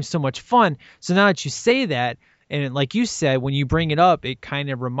that game so much fun. So now that you say that, and like you said, when you bring it up, it kind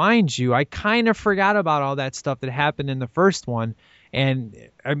of reminds you, I kind of forgot about all that stuff that happened in the first one. And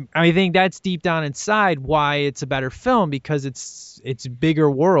I think that's deep down inside why it's a better film, because it's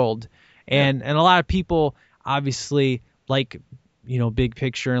bigger world. And a lot of people obviously like, big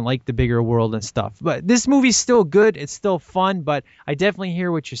picture and like the bigger world and stuff. But this movie's still good. It's still fun, but I definitely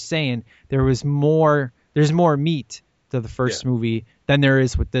hear what you're saying. There's more meat to the first movie than there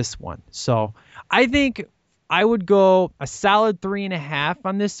is with this one. So I think I would go a solid 3.5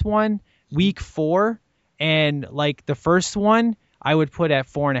 on this one, week 4, and like the first one, I would put at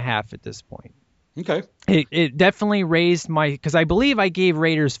 4.5 at this point. Okay. It definitely raised because I believe I gave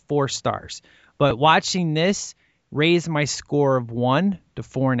Raiders 4 stars, but watching this raised my score of 1 to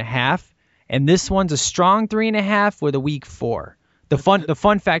 4.5, and this one's a strong 3.5 with a weak 4. The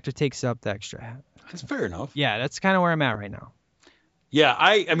fun factor takes up the extra half. That's fair enough. Yeah, that's kind of where I'm at right now. Yeah,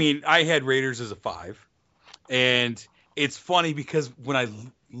 I mean, I had Raiders as a 5, and it's funny because when I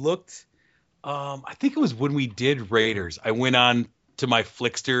looked, I think it was when we did Raiders, I went on to my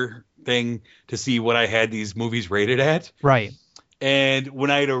Flickster thing to see what I had these movies rated at. Right. And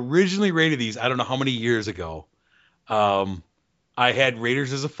when I had originally rated these, I don't know how many years ago, I had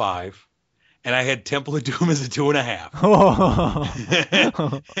Raiders as a 5. And I had Temple of Doom as a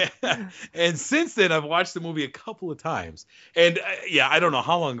 2.5. And since then, I've watched the movie a couple of times. And I don't know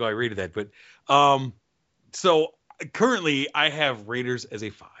how long ago I rated that. But so currently, I have Raiders as a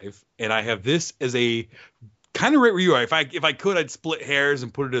 5. And I have this as a kind of right where you are. If I could, I'd split hairs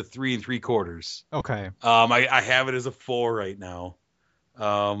and put it at 3 3/4. Okay. I have it as a 4 right now.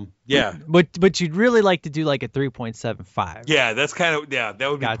 But you'd really like to do like a 3.75. Yeah, that's kind of that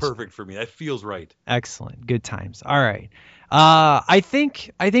would be perfect for me. That feels right. Excellent. Good times. All right. I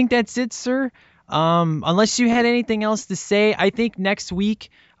think that's it, sir. Unless you had anything else to say, I think next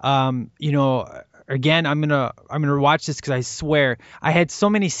week, again, I'm gonna watch this because I swear I had so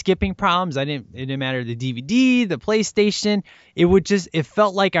many skipping problems. It didn't matter the DVD, the PlayStation. It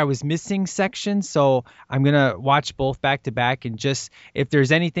felt like I was missing sections. So I'm gonna watch both back to back, and just if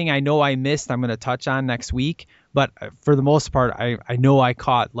there's anything I know I missed, I'm gonna touch on next week. But for the most part, I know I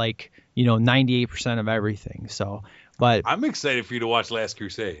caught 98% of everything. So, but I'm excited for you to watch Last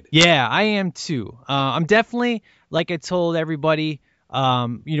Crusade. Yeah, I am too. I'm definitely, like I told everybody,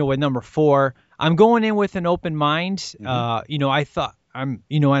 with number 4. I'm going in with an open mind. Mm-hmm. I thought and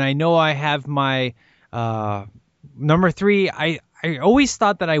I know I have my number 3. I always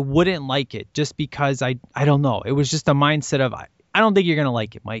thought that I wouldn't like it just because I don't know. It was just a mindset of I don't think you're gonna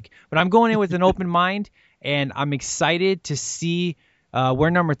like it, Mike. But I'm going in with an open mind, and I'm excited to see where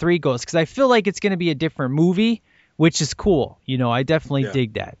number 3 goes because I feel like it's gonna be a different movie, which is cool. I definitely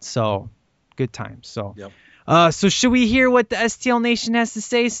dig that. So good times. So so should we hear what the STL Nation has to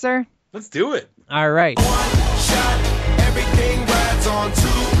say, sir? Let's do it. All right. One shot, everything rides on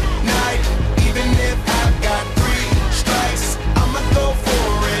tonight. Even if I've got 3 strikes, I'ma go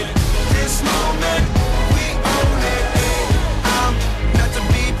for it. This moment, we own it. I'm not to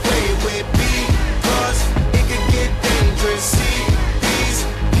be played with because it could get dangerous. See these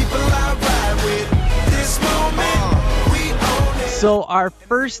people I ride with. This moment, we own it. So our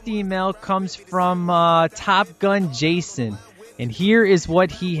first email comes from Top Gun Jason. And here is what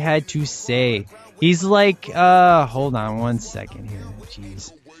he had to say. He's like, hold on 1 second here.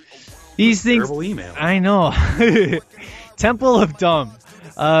 Jeez. These things. Terrible email. I know. Temple of Dumb.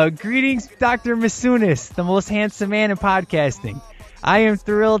 Greetings, Dr. Masunis, the most handsome man in podcasting. I am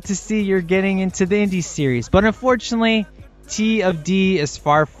thrilled to see you're getting into the indie series, but unfortunately, T of D is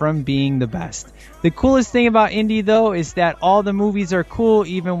far from being the best. The coolest thing about indie, though, is that all the movies are cool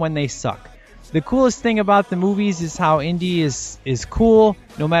even when they suck. The coolest thing about the movies is how Indy is cool.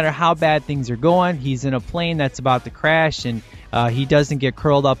 No matter how bad things are going, he's in a plane that's about to crash, and he doesn't get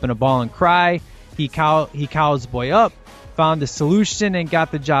curled up in a ball and cry. He cows boy up, found a solution, and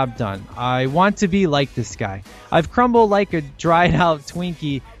got the job done. I want to be like this guy. I've crumbled like a dried out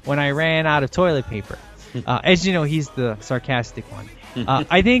Twinkie when I ran out of toilet paper. As you know, he's the sarcastic one.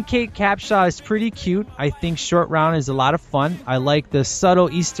 I think Kate Capshaw is pretty cute. I think Short Round is a lot of fun. I like the subtle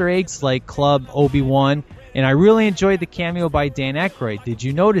Easter eggs like Club Obi-Wan, and I really enjoyed the cameo by Dan Aykroyd. Did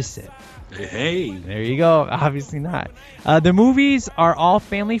you notice it? Hey. There you go. Obviously not. The movies are all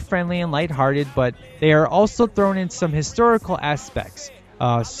family-friendly and lighthearted, but they are also thrown in some historical aspects.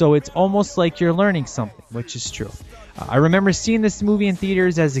 So it's almost like you're learning something, which is true. I remember seeing this movie in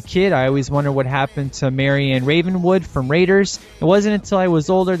theaters as a kid. I always wondered what happened to Marianne Ravenwood from Raiders. It wasn't until I was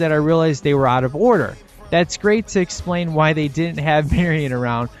older that I realized they were out of order. That's great to explain why they didn't have Marianne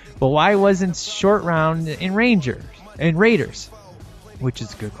around, but why wasn't Short Round in Raiders? Which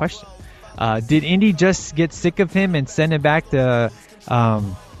is a good question. Did Indy just get sick of him and send him back to...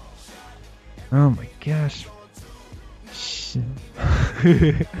 oh my gosh.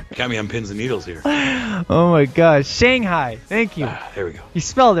 Got me on pins and needles here. Oh my gosh. Shanghai. Thank you. There we go. You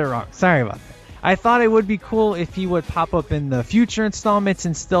spelled it wrong. Sorry about I thought it would be cool if he would pop up in the future installments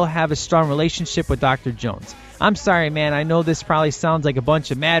and still have a strong relationship with Dr. Jones. I'm sorry, man. I know this probably sounds like a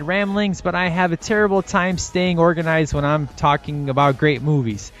bunch of mad ramblings, but I have a terrible time staying organized when I'm talking about great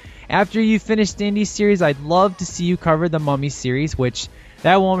movies. After you finish the Indy series, I'd love to see you cover the Mummy series, which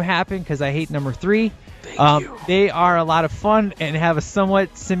that won't happen because I hate number 3. Thank you. They are a lot of fun and have a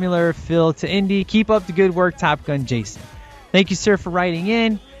somewhat similar feel to Indy. Keep up the good work, Top Gun Jason. Thank you, sir, for writing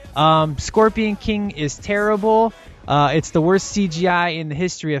in. Scorpion King is terrible. It's the worst CGI in the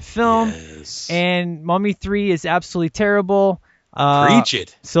history of film. Yes. And Mummy 3 is absolutely terrible. Preach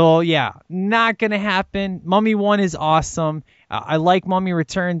it. So, yeah, not going to happen. Mummy 1 is awesome. I like Mummy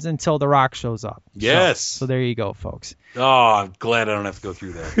Returns until The Rock shows up. Yes. So there you go, folks. Oh, I'm glad I don't have to go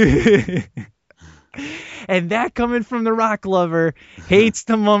through that. And that coming from the Rock lover hates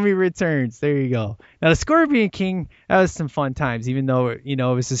the Mummy Returns. There you go. Now the Scorpion King, that was some fun times, even though it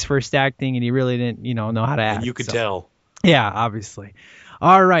was his first acting and he really didn't know how to act. And you could so. tell. Yeah, obviously.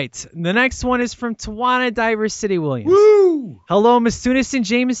 All right. The next one is from Tawana Diver City Williams. Woo! Hello, Mistunis and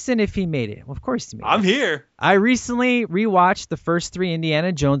Jameson, if he made it. Well, of course he made it. I'm here. I recently rewatched the first 3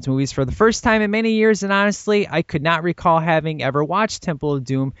 Indiana Jones movies for the first time in many years, and honestly, I could not recall having ever watched Temple of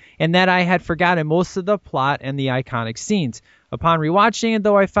Doom, and that I had forgotten most of the plot and the iconic scenes. Upon rewatching it,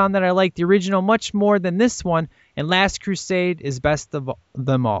 though, I found that I liked the original much more than this one, and Last Crusade is best of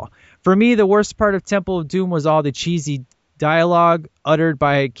them all. For me, the worst part of Temple of Doom was all the cheesy dialogue uttered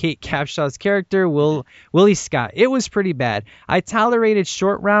by Kate Capshaw's character, Willie Scott. It was pretty bad. I tolerated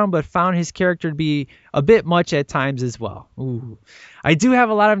Short Round, but found his character to be a bit much at times as well. Ooh. I do have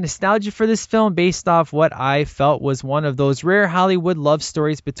a lot of nostalgia for this film based off what I felt was one of those rare Hollywood love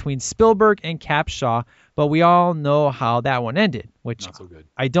stories between Spielberg and Capshaw, but we all know how that one ended, which Not so good.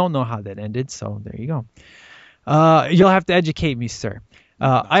 I don't know how that ended, so there you go. You'll have to educate me, sir.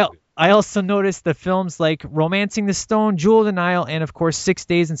 I also noticed the films like Romancing the Stone, Jewel of the Nile, and of course 6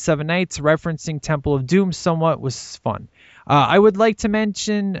 Days and 7 Nights referencing Temple of Doom somewhat was fun. I would like to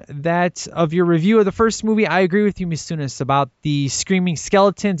mention that of your review of the first movie, I agree with you, Misunas, about the screaming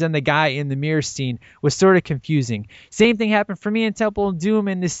skeletons and the guy in the mirror scene was sort of confusing. Same thing happened for me in Temple of Doom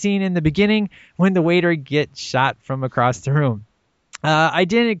in the scene in the beginning when the waiter gets shot from across the room. I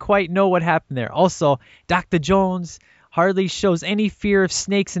didn't quite know what happened there. Also, Dr. Jones hardly shows any fear of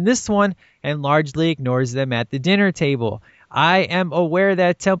snakes in this one and largely ignores them at the dinner table. I am aware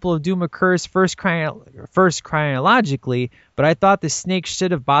that Temple of Doom occurs first chronologically, but I thought the snakes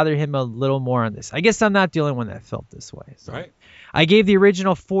should have bothered him a little more on this. I guess I'm not the only one that felt this way. So. Right. I gave the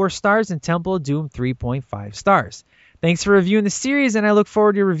original 4 stars and Temple of Doom 3.5 stars. Thanks for reviewing the series, and I look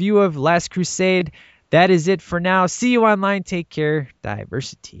forward to your review of Last Crusade. That is it for now. See you online. Take care.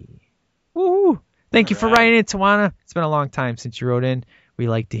 Diversity. Woohoo! Thank you for writing in, Tawana. It's been a long time since you wrote in. We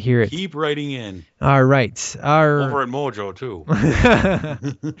like to hear it. Keep writing in. All right. Over at Mojo, too.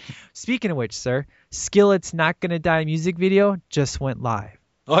 Speaking of which, sir, Skillet's Not Gonna Die music video just went live.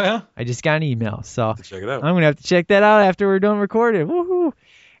 Oh, yeah? I just got an email, so Check it out. I'm going to have to check that out after we're done recording. Woohoo!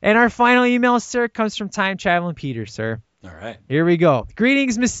 And our final email, sir, comes from Time Traveling Peter, sir. All right. Here we go.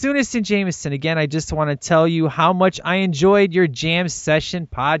 Greetings, Miss Sunis and Jameson. Again, I just want to tell you how much I enjoyed your Jam Session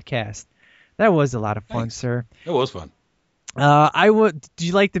podcast. That was a lot of fun, Thanks. sir. It was fun. Do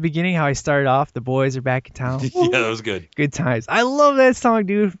you like the beginning, how I started off? The boys are back in town. Yeah, that was good. Good times. I love that song,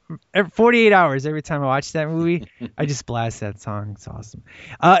 dude. 48 hours every time I watch that movie. I just blast that song. It's awesome.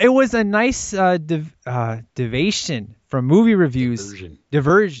 It was a nice deviation from movie reviews.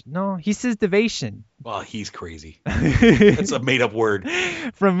 Diversion. No, he says deviation. Well, he's crazy. That's a made-up word.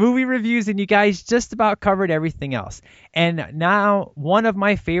 From movie reviews, and you guys just about covered everything else. And now, one of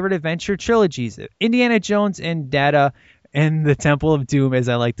my favorite adventure trilogies, Indiana Jones and Data and the Temple of Doom, as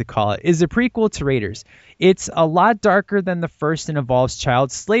I like to call it, is a prequel to Raiders. It's a lot darker than the first and involves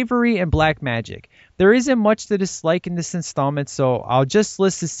child slavery and black magic. There isn't much to dislike in this installment, so I'll just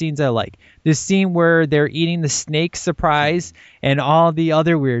list the scenes I like. The scene where they're eating the snake surprise and all the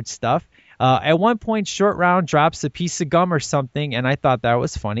other weird stuff. At one point, Short Round drops a piece of gum or something, and I thought that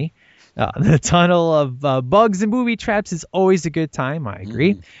was funny. The tunnel of bugs and booby traps is always a good time. I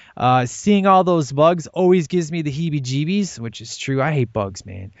agree. Seeing all those bugs always gives me the heebie-jeebies, which is true. I hate bugs,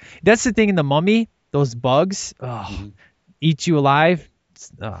 man. That's the thing in The Mummy. Those bugs eat you alive.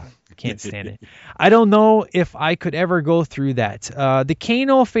 Can't stand it. I don't know if I could ever go through that. The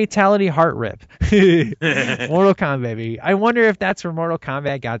Kano Fatality Heart Rip. Mortal Kombat, baby. I wonder if that's where Mortal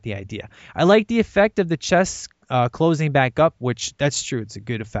Kombat got the idea. I like the effect of the chest closing back up, which that's true. It's a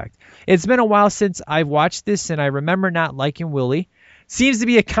good effect. It's been a while since I've watched this, and I remember not liking Willie. Seems to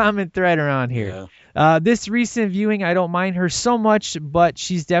be a common thread around here. This recent viewing, I don't mind her so much, but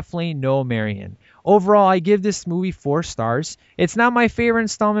she's definitely no Marion. Overall, I give this movie 4 stars. It's not my favorite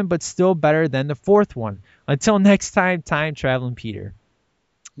installment, but still better than the 4th one. Until next time, Time Traveling Peter.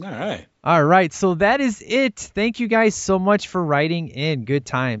 All right, so that is it. Thank you guys so much for writing in. Good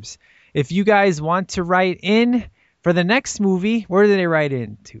times. If you guys want to write in for the next movie, where do they write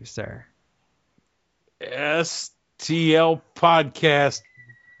in to, sir? STL Podcast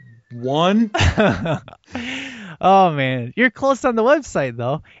 1. Oh, man. You're close on the website,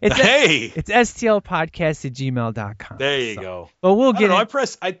 though. It's stlpodcast@gmail.com. There you go. But we'll get I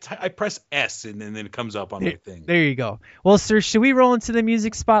press S and then it comes up on my thing. There you go. Well, sir, should we roll into the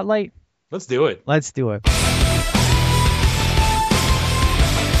music spotlight? Let's do it. Let's do it.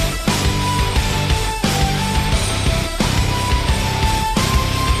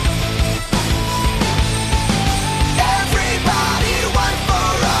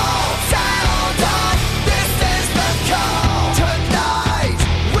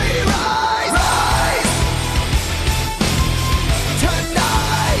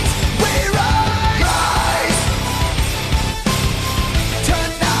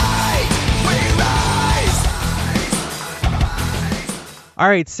 All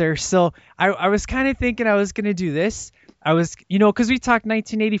right, sir. So I was kind of thinking I was going to do this. I was, because we talked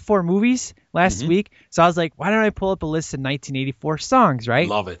 1984 movies last week. So I was like, why don't I pull up a list of 1984 songs, right?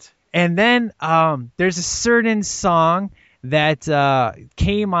 Love it. And then there's a certain song that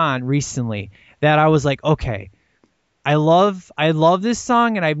came on recently that I was like, okay, I love this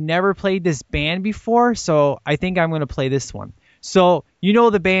song, and I've never played this band before, so I think I'm going to play this one. So you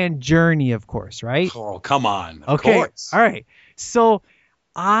know the band Journey, of course, right? Oh, come on. Of Okay. course. All right. So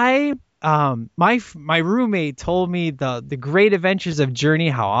my roommate told me the great adventures of Journey,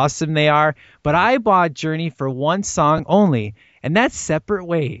 how awesome they are, but I bought Journey for one song only, and that's Separate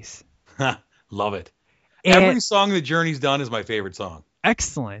Ways. Love it. And Every song that Journey's done is my favorite song.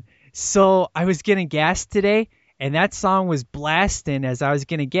 excellent. So I was getting gas today, and that song was blasting as I was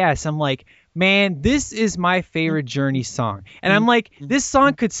getting gas. I'm like, man, this is my favorite Journey song. And I'm like, this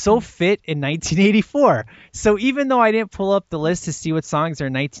song could so fit in 1984. So even though I didn't pull up the list to see what songs are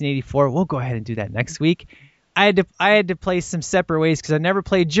in 1984, we'll go ahead and do that next week. I had to play some Separate Ways because I never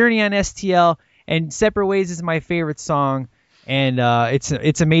played Journey on STL, and Separate Ways is my favorite song. And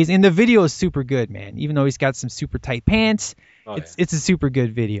it's amazing. And the video is super good, man. Even though he's got some super tight pants, it's a super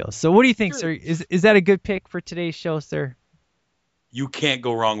good video. So what do you think, sir? Is that a good pick for today's show, sir? You can't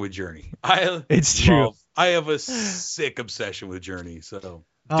go wrong with Journey. It's true. I have a sick obsession with Journey, so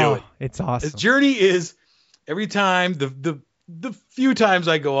do it. It's awesome. Journey is every time the few times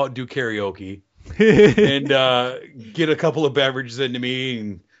I go out and do karaoke and get a couple of beverages into me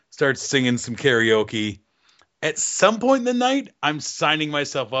and start singing some karaoke. At some point in the night, I'm signing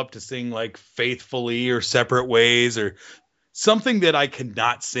myself up to sing like Faithfully or Separate Ways or something that I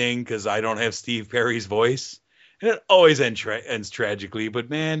cannot sing because I don't have Steve Perry's voice. And it always ends tragically,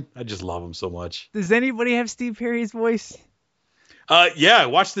 but man, I just love him so much. Does anybody have Steve Perry's voice? Yeah, I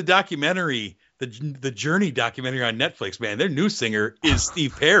watched the documentary, the Journey documentary on Netflix. Man, their new singer is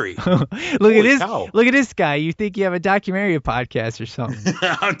Steve Perry. Look at this guy. You think you have a documentary podcast or something?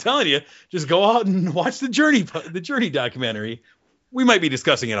 I'm telling you, just go out and watch the Journey documentary. We might be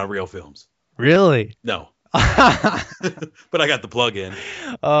discussing it on Real Films. Really? No. But I got the plug in.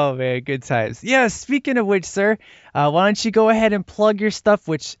 Oh man, good times. Yeah, speaking of which, sir, why don't you go ahead and plug your stuff,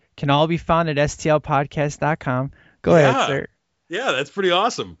 which can all be found at stlpodcast.com. Go ahead, sir. Yeah, that's pretty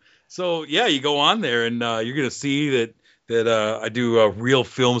awesome. So yeah, you go on there and you're gonna see that I do a Real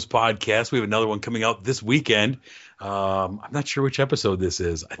Films podcast. We have another one coming out this weekend. I'm not sure which episode this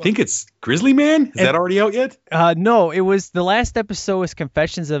is. I think it's Grizzly Man. Is that already out yet? No, it was the last episode was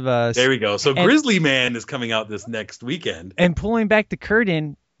Confessions of a. There we go. So Grizzly Man is coming out this next weekend. And pulling back the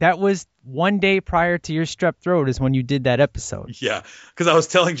curtain, that was one day prior to your strep throat is when you did that episode. Yeah, because I was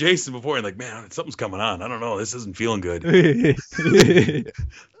telling Jason before, and like, man, something's coming on. I don't know. This isn't feeling good.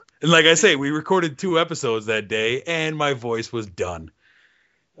 And like I say, we recorded 2 episodes that day, and my voice was done.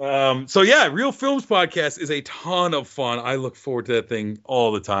 So yeah, Real Films podcast is a ton of fun. I look forward to that thing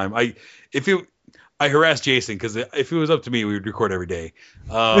all the time. I harass Jason because if it was up to me, we would record every day.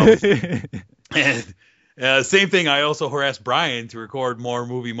 And same thing. I also harassed Brian to record more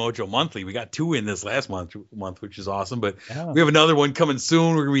Movie Mojo Monthly. We got 2 in this last month, which is awesome. But we have another one coming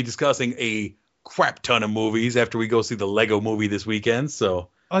soon. We're gonna be discussing a crap ton of movies after we go see the Lego Movie this weekend. So.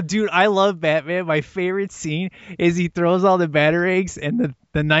 Oh, dude, I love Batman. My favorite scene is he throws all the batter eggs, and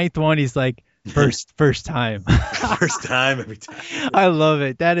the 9th one, he's like, first time. First time every time. I love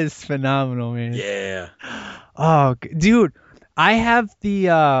it. That is phenomenal, man. Yeah. Oh, dude, I have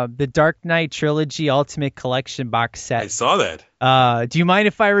the Dark Knight Trilogy Ultimate Collection box set. I saw that. Do you mind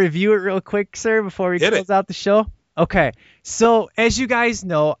if I review it real quick, sir, before we close out the show? Okay. So, as you guys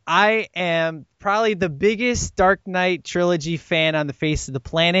know, I am probably the biggest Dark Knight Trilogy fan on the face of the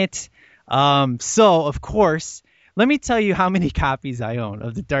planet. So, of course, let me tell you how many copies I own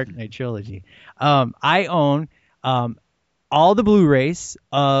of the Dark Knight Trilogy. I own all the Blu-rays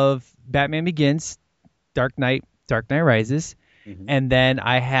of Batman Begins, Dark Knight Rises, and then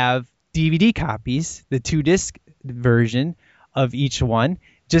I have DVD copies, the 2-disc version of each one,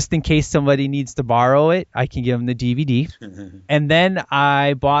 just in case somebody needs to borrow it. I can give them the DVD. And then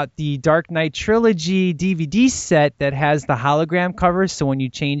I bought the Dark Knight Trilogy DVD set that has the hologram cover, so when you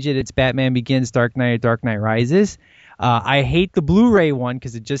change it, it's Batman Begins, Dark Knight, or Dark Knight Rises. I hate the Blu-ray one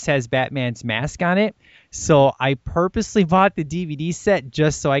because it just has Batman's mask on it. So I purposely bought the DVD set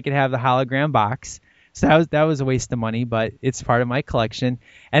just so I could have the hologram box. So that was a waste of money, but it's part of my collection.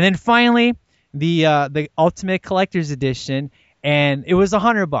 And then finally, the Ultimate Collector's Edition, and it was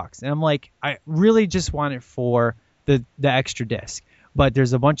 $100. And I'm like, I really just want it for the extra disc. But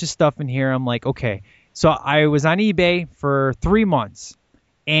there's a bunch of stuff in here. I'm like, okay. So I was on eBay for 3 months,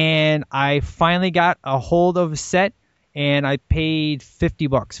 and I finally got a hold of a set, and I paid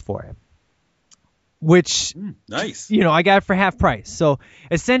 $50 for it. Which, nice. I got it for half price. So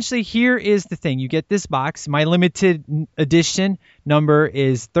essentially, here is the thing. You get this box. My limited edition number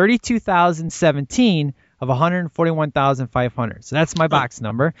is 32,017 of 141,500. So that's my box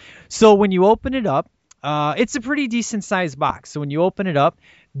number. So when you open it up, it's a pretty decent sized box. So when you open it up,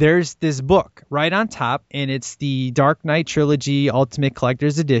 there's this book right on top, and it's the Dark Knight Trilogy Ultimate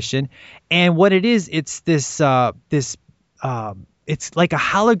Collector's Edition. And what it is, it's this it's like a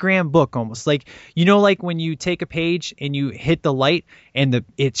hologram book almost. Like, like when you take a page and you hit the light and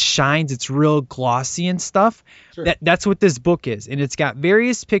it shines, it's real glossy and stuff. Sure. That's what this book is. And it's got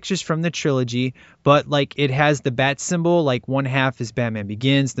various pictures from the trilogy, but like it has the bat symbol, like one half is Batman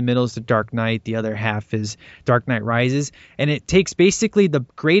Begins, the middle is the Dark Knight, the other half is Dark Knight Rises. And it takes basically the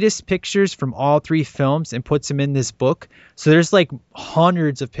greatest pictures from all 3 films and puts them in this book. So there's like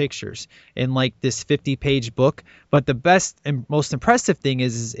hundreds of pictures in like this 50-page book. But the best and most impressive thing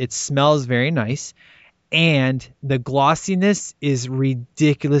is it smells very nice. And the glossiness is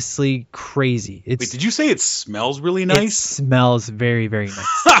ridiculously crazy. Wait, did you say it smells really nice? It smells very, very nice.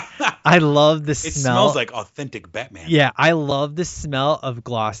 I love the smell. It smells like authentic Batman. Yeah, I love the smell of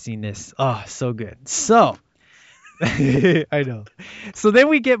glossiness. Oh, so good. So, I know. So then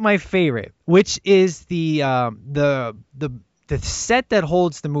we get my favorite, which is the set that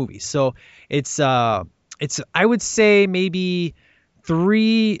holds the movie. So it's I would say maybe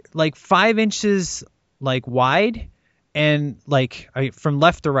 5 inches like wide, and like from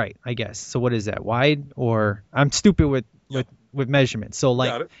left to right, I guess. So what is that, wide? Or I'm stupid with measurements. So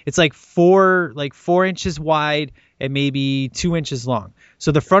like it's like 4 inches wide and maybe 2 inches long.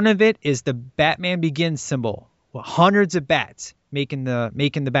 So the front of it is the Batman Begins symbol. Well, hundreds of bats making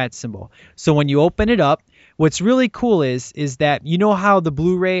the bat symbol. So when you open it up, what's really cool is that how the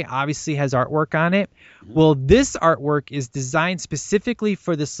Blu-ray obviously has artwork on it? Well, this artwork is designed specifically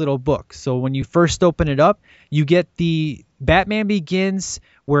for this little book. So when you first open it up, you get the Batman Begins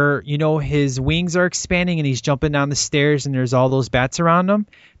where, his wings are expanding and he's jumping down the stairs and there's all those bats around him.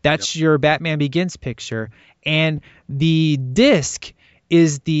 That's your Batman Begins picture. And the disc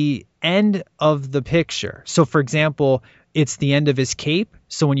is the end of the picture. So for example, it's the end of his cape.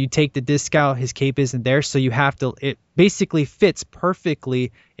 So when you take the disc out, his cape isn't there. So it basically fits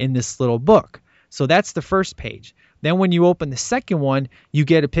perfectly in this little book. So that's the first page. Then when you open the second one, you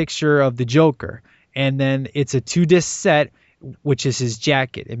get a picture of the Joker. And then it's a 2-disc set, which is his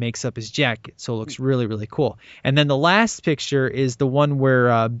jacket. It makes up his jacket. So it looks really, really cool. And then the last picture is the one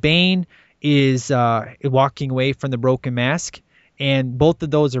where Bane is walking away from the broken mask. And both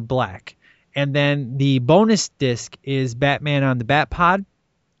of those are black. And then the bonus disc is Batman on the Batpod,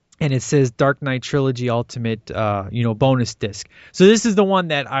 and it says Dark Knight Trilogy Ultimate, bonus disc. So this is the one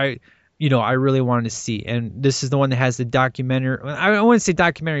that I really wanted to see, and this is the one that has the documentary. I wouldn't say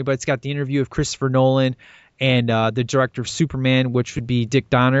documentary, but it's got the interview of Christopher Nolan and the director of Superman, which would be Dick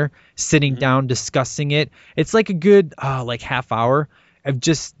Donner, sitting down discussing it. It's like a good half hour of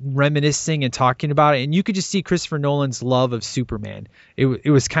just reminiscing and talking about it. And you could just see Christopher Nolan's love of Superman. It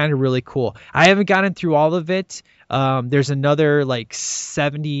was kind of really cool. I haven't gotten through all of it. There's another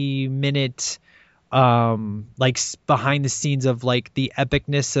 70-minute behind the scenes of the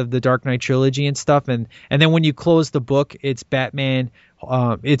epicness of the Dark Knight trilogy and stuff. And then when you close the book, it's Batman.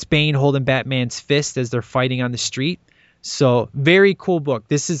 It's Bane holding Batman's fist as they're fighting on the street. So very cool book.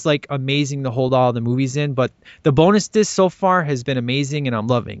 This is like amazing to hold all the movies in, but the bonus disc so far has been amazing and I'm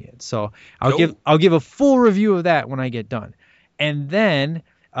loving it. So I'll give a full review of that when I get done. And then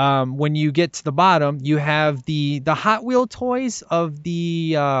when you get to the bottom, you have the Hot Wheel toys of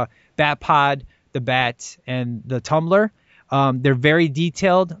the Batpod, the Bat, and the Tumbler. They're very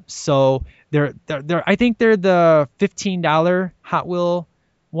detailed. So they're I think they're the $15 Hot Wheel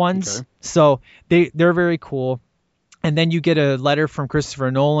ones. Okay. So they're very cool. And then you get a letter from Christopher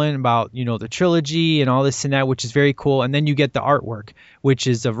Nolan about, the trilogy and all this and that, which is very cool. And then you get the artwork, which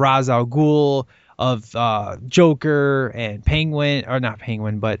is of Ra's al Ghul, of Joker and Penguin, or not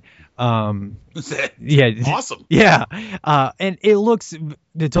Penguin, but yeah, awesome. Yeah, and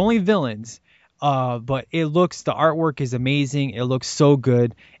it's only villains, but the artwork is amazing. It looks so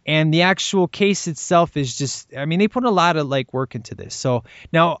good, and the actual case itself is just, they put a lot of work into this. So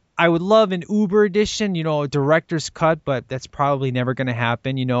now I would love an Uber edition, a director's cut, but that's probably never going to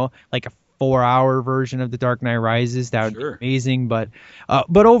happen. Like a 4-hour version of The Dark Knight Rises. That would be amazing. But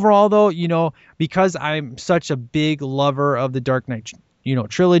overall, though, because I'm such a big lover of the Dark Knight,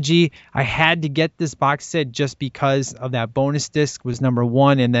 trilogy, I had to get this box set just because of that bonus disc was number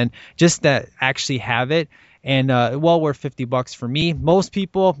one, and then just to actually have it. And well worth $50 for me. Most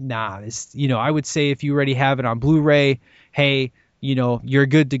people, I would say if you already have it on Blu-ray, hey, you're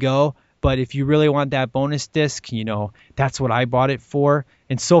good to go. But if you really want that bonus disc, that's what I bought it for.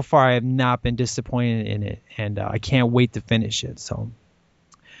 And so far, I have not been disappointed in it. And I can't wait to finish it. So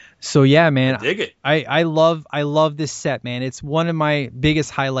yeah, man. Dig it. I love this set, man. It's one of my biggest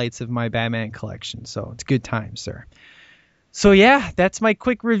highlights of my Batman collection. So it's good time, sir. So yeah, that's my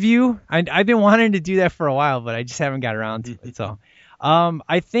quick review. I've been wanting to do that for a while, but I just haven't got around to it. So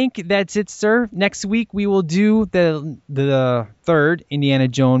I think that's it, sir. Next week we will do the third Indiana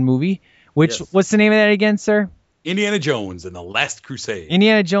Jones movie. What's the name of that again, sir? Indiana Jones and the Last Crusade.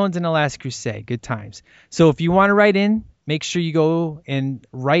 Indiana Jones and the Last Crusade. Good times. So if you want to write in, make sure you go and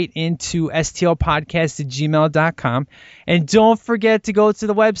write into stlpodcast@gmail.com. And don't forget to go to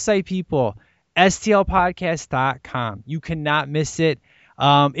the website, people. stlpodcast.com. You cannot miss it.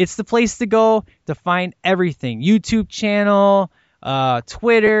 It's the place to go to find everything. YouTube channel,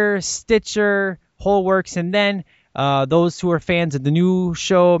 Twitter, Stitcher, whole works. And then those who are fans of the new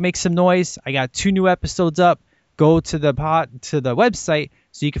show, Make Some Noise, I got 2 new episodes up. Go to the website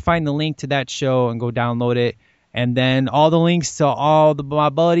so you can find the link to that show and go download it. And then all the links to all my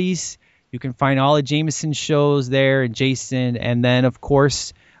buddies. You can find all the Jameson shows there and Jason. And then, of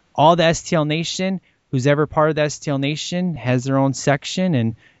course, all the STL Nation. Who's ever part of the STL Nation has their own section.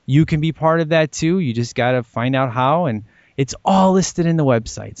 And you can be part of that too. You just got to find out how. And it's all listed in the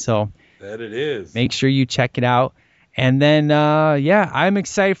website. So that it is. Make sure you check it out. And then, I'm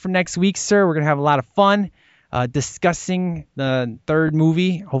excited for next week, sir. We're going to have a lot of fun discussing the third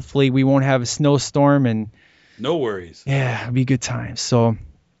movie. Hopefully we won't have a snowstorm and no worries. Yeah, it'll be a good time. So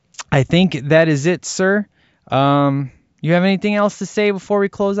I think that is it, sir. You have anything else to say before we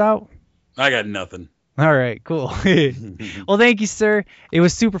close out? I got nothing. All right, cool. Well, thank you, sir. It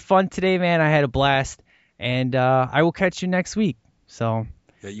was super fun today, man. I had a blast. And I will catch you next week. So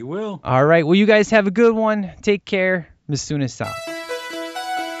yeah, you will. All right. Well, you guys have a good one. Take care. Masunas out.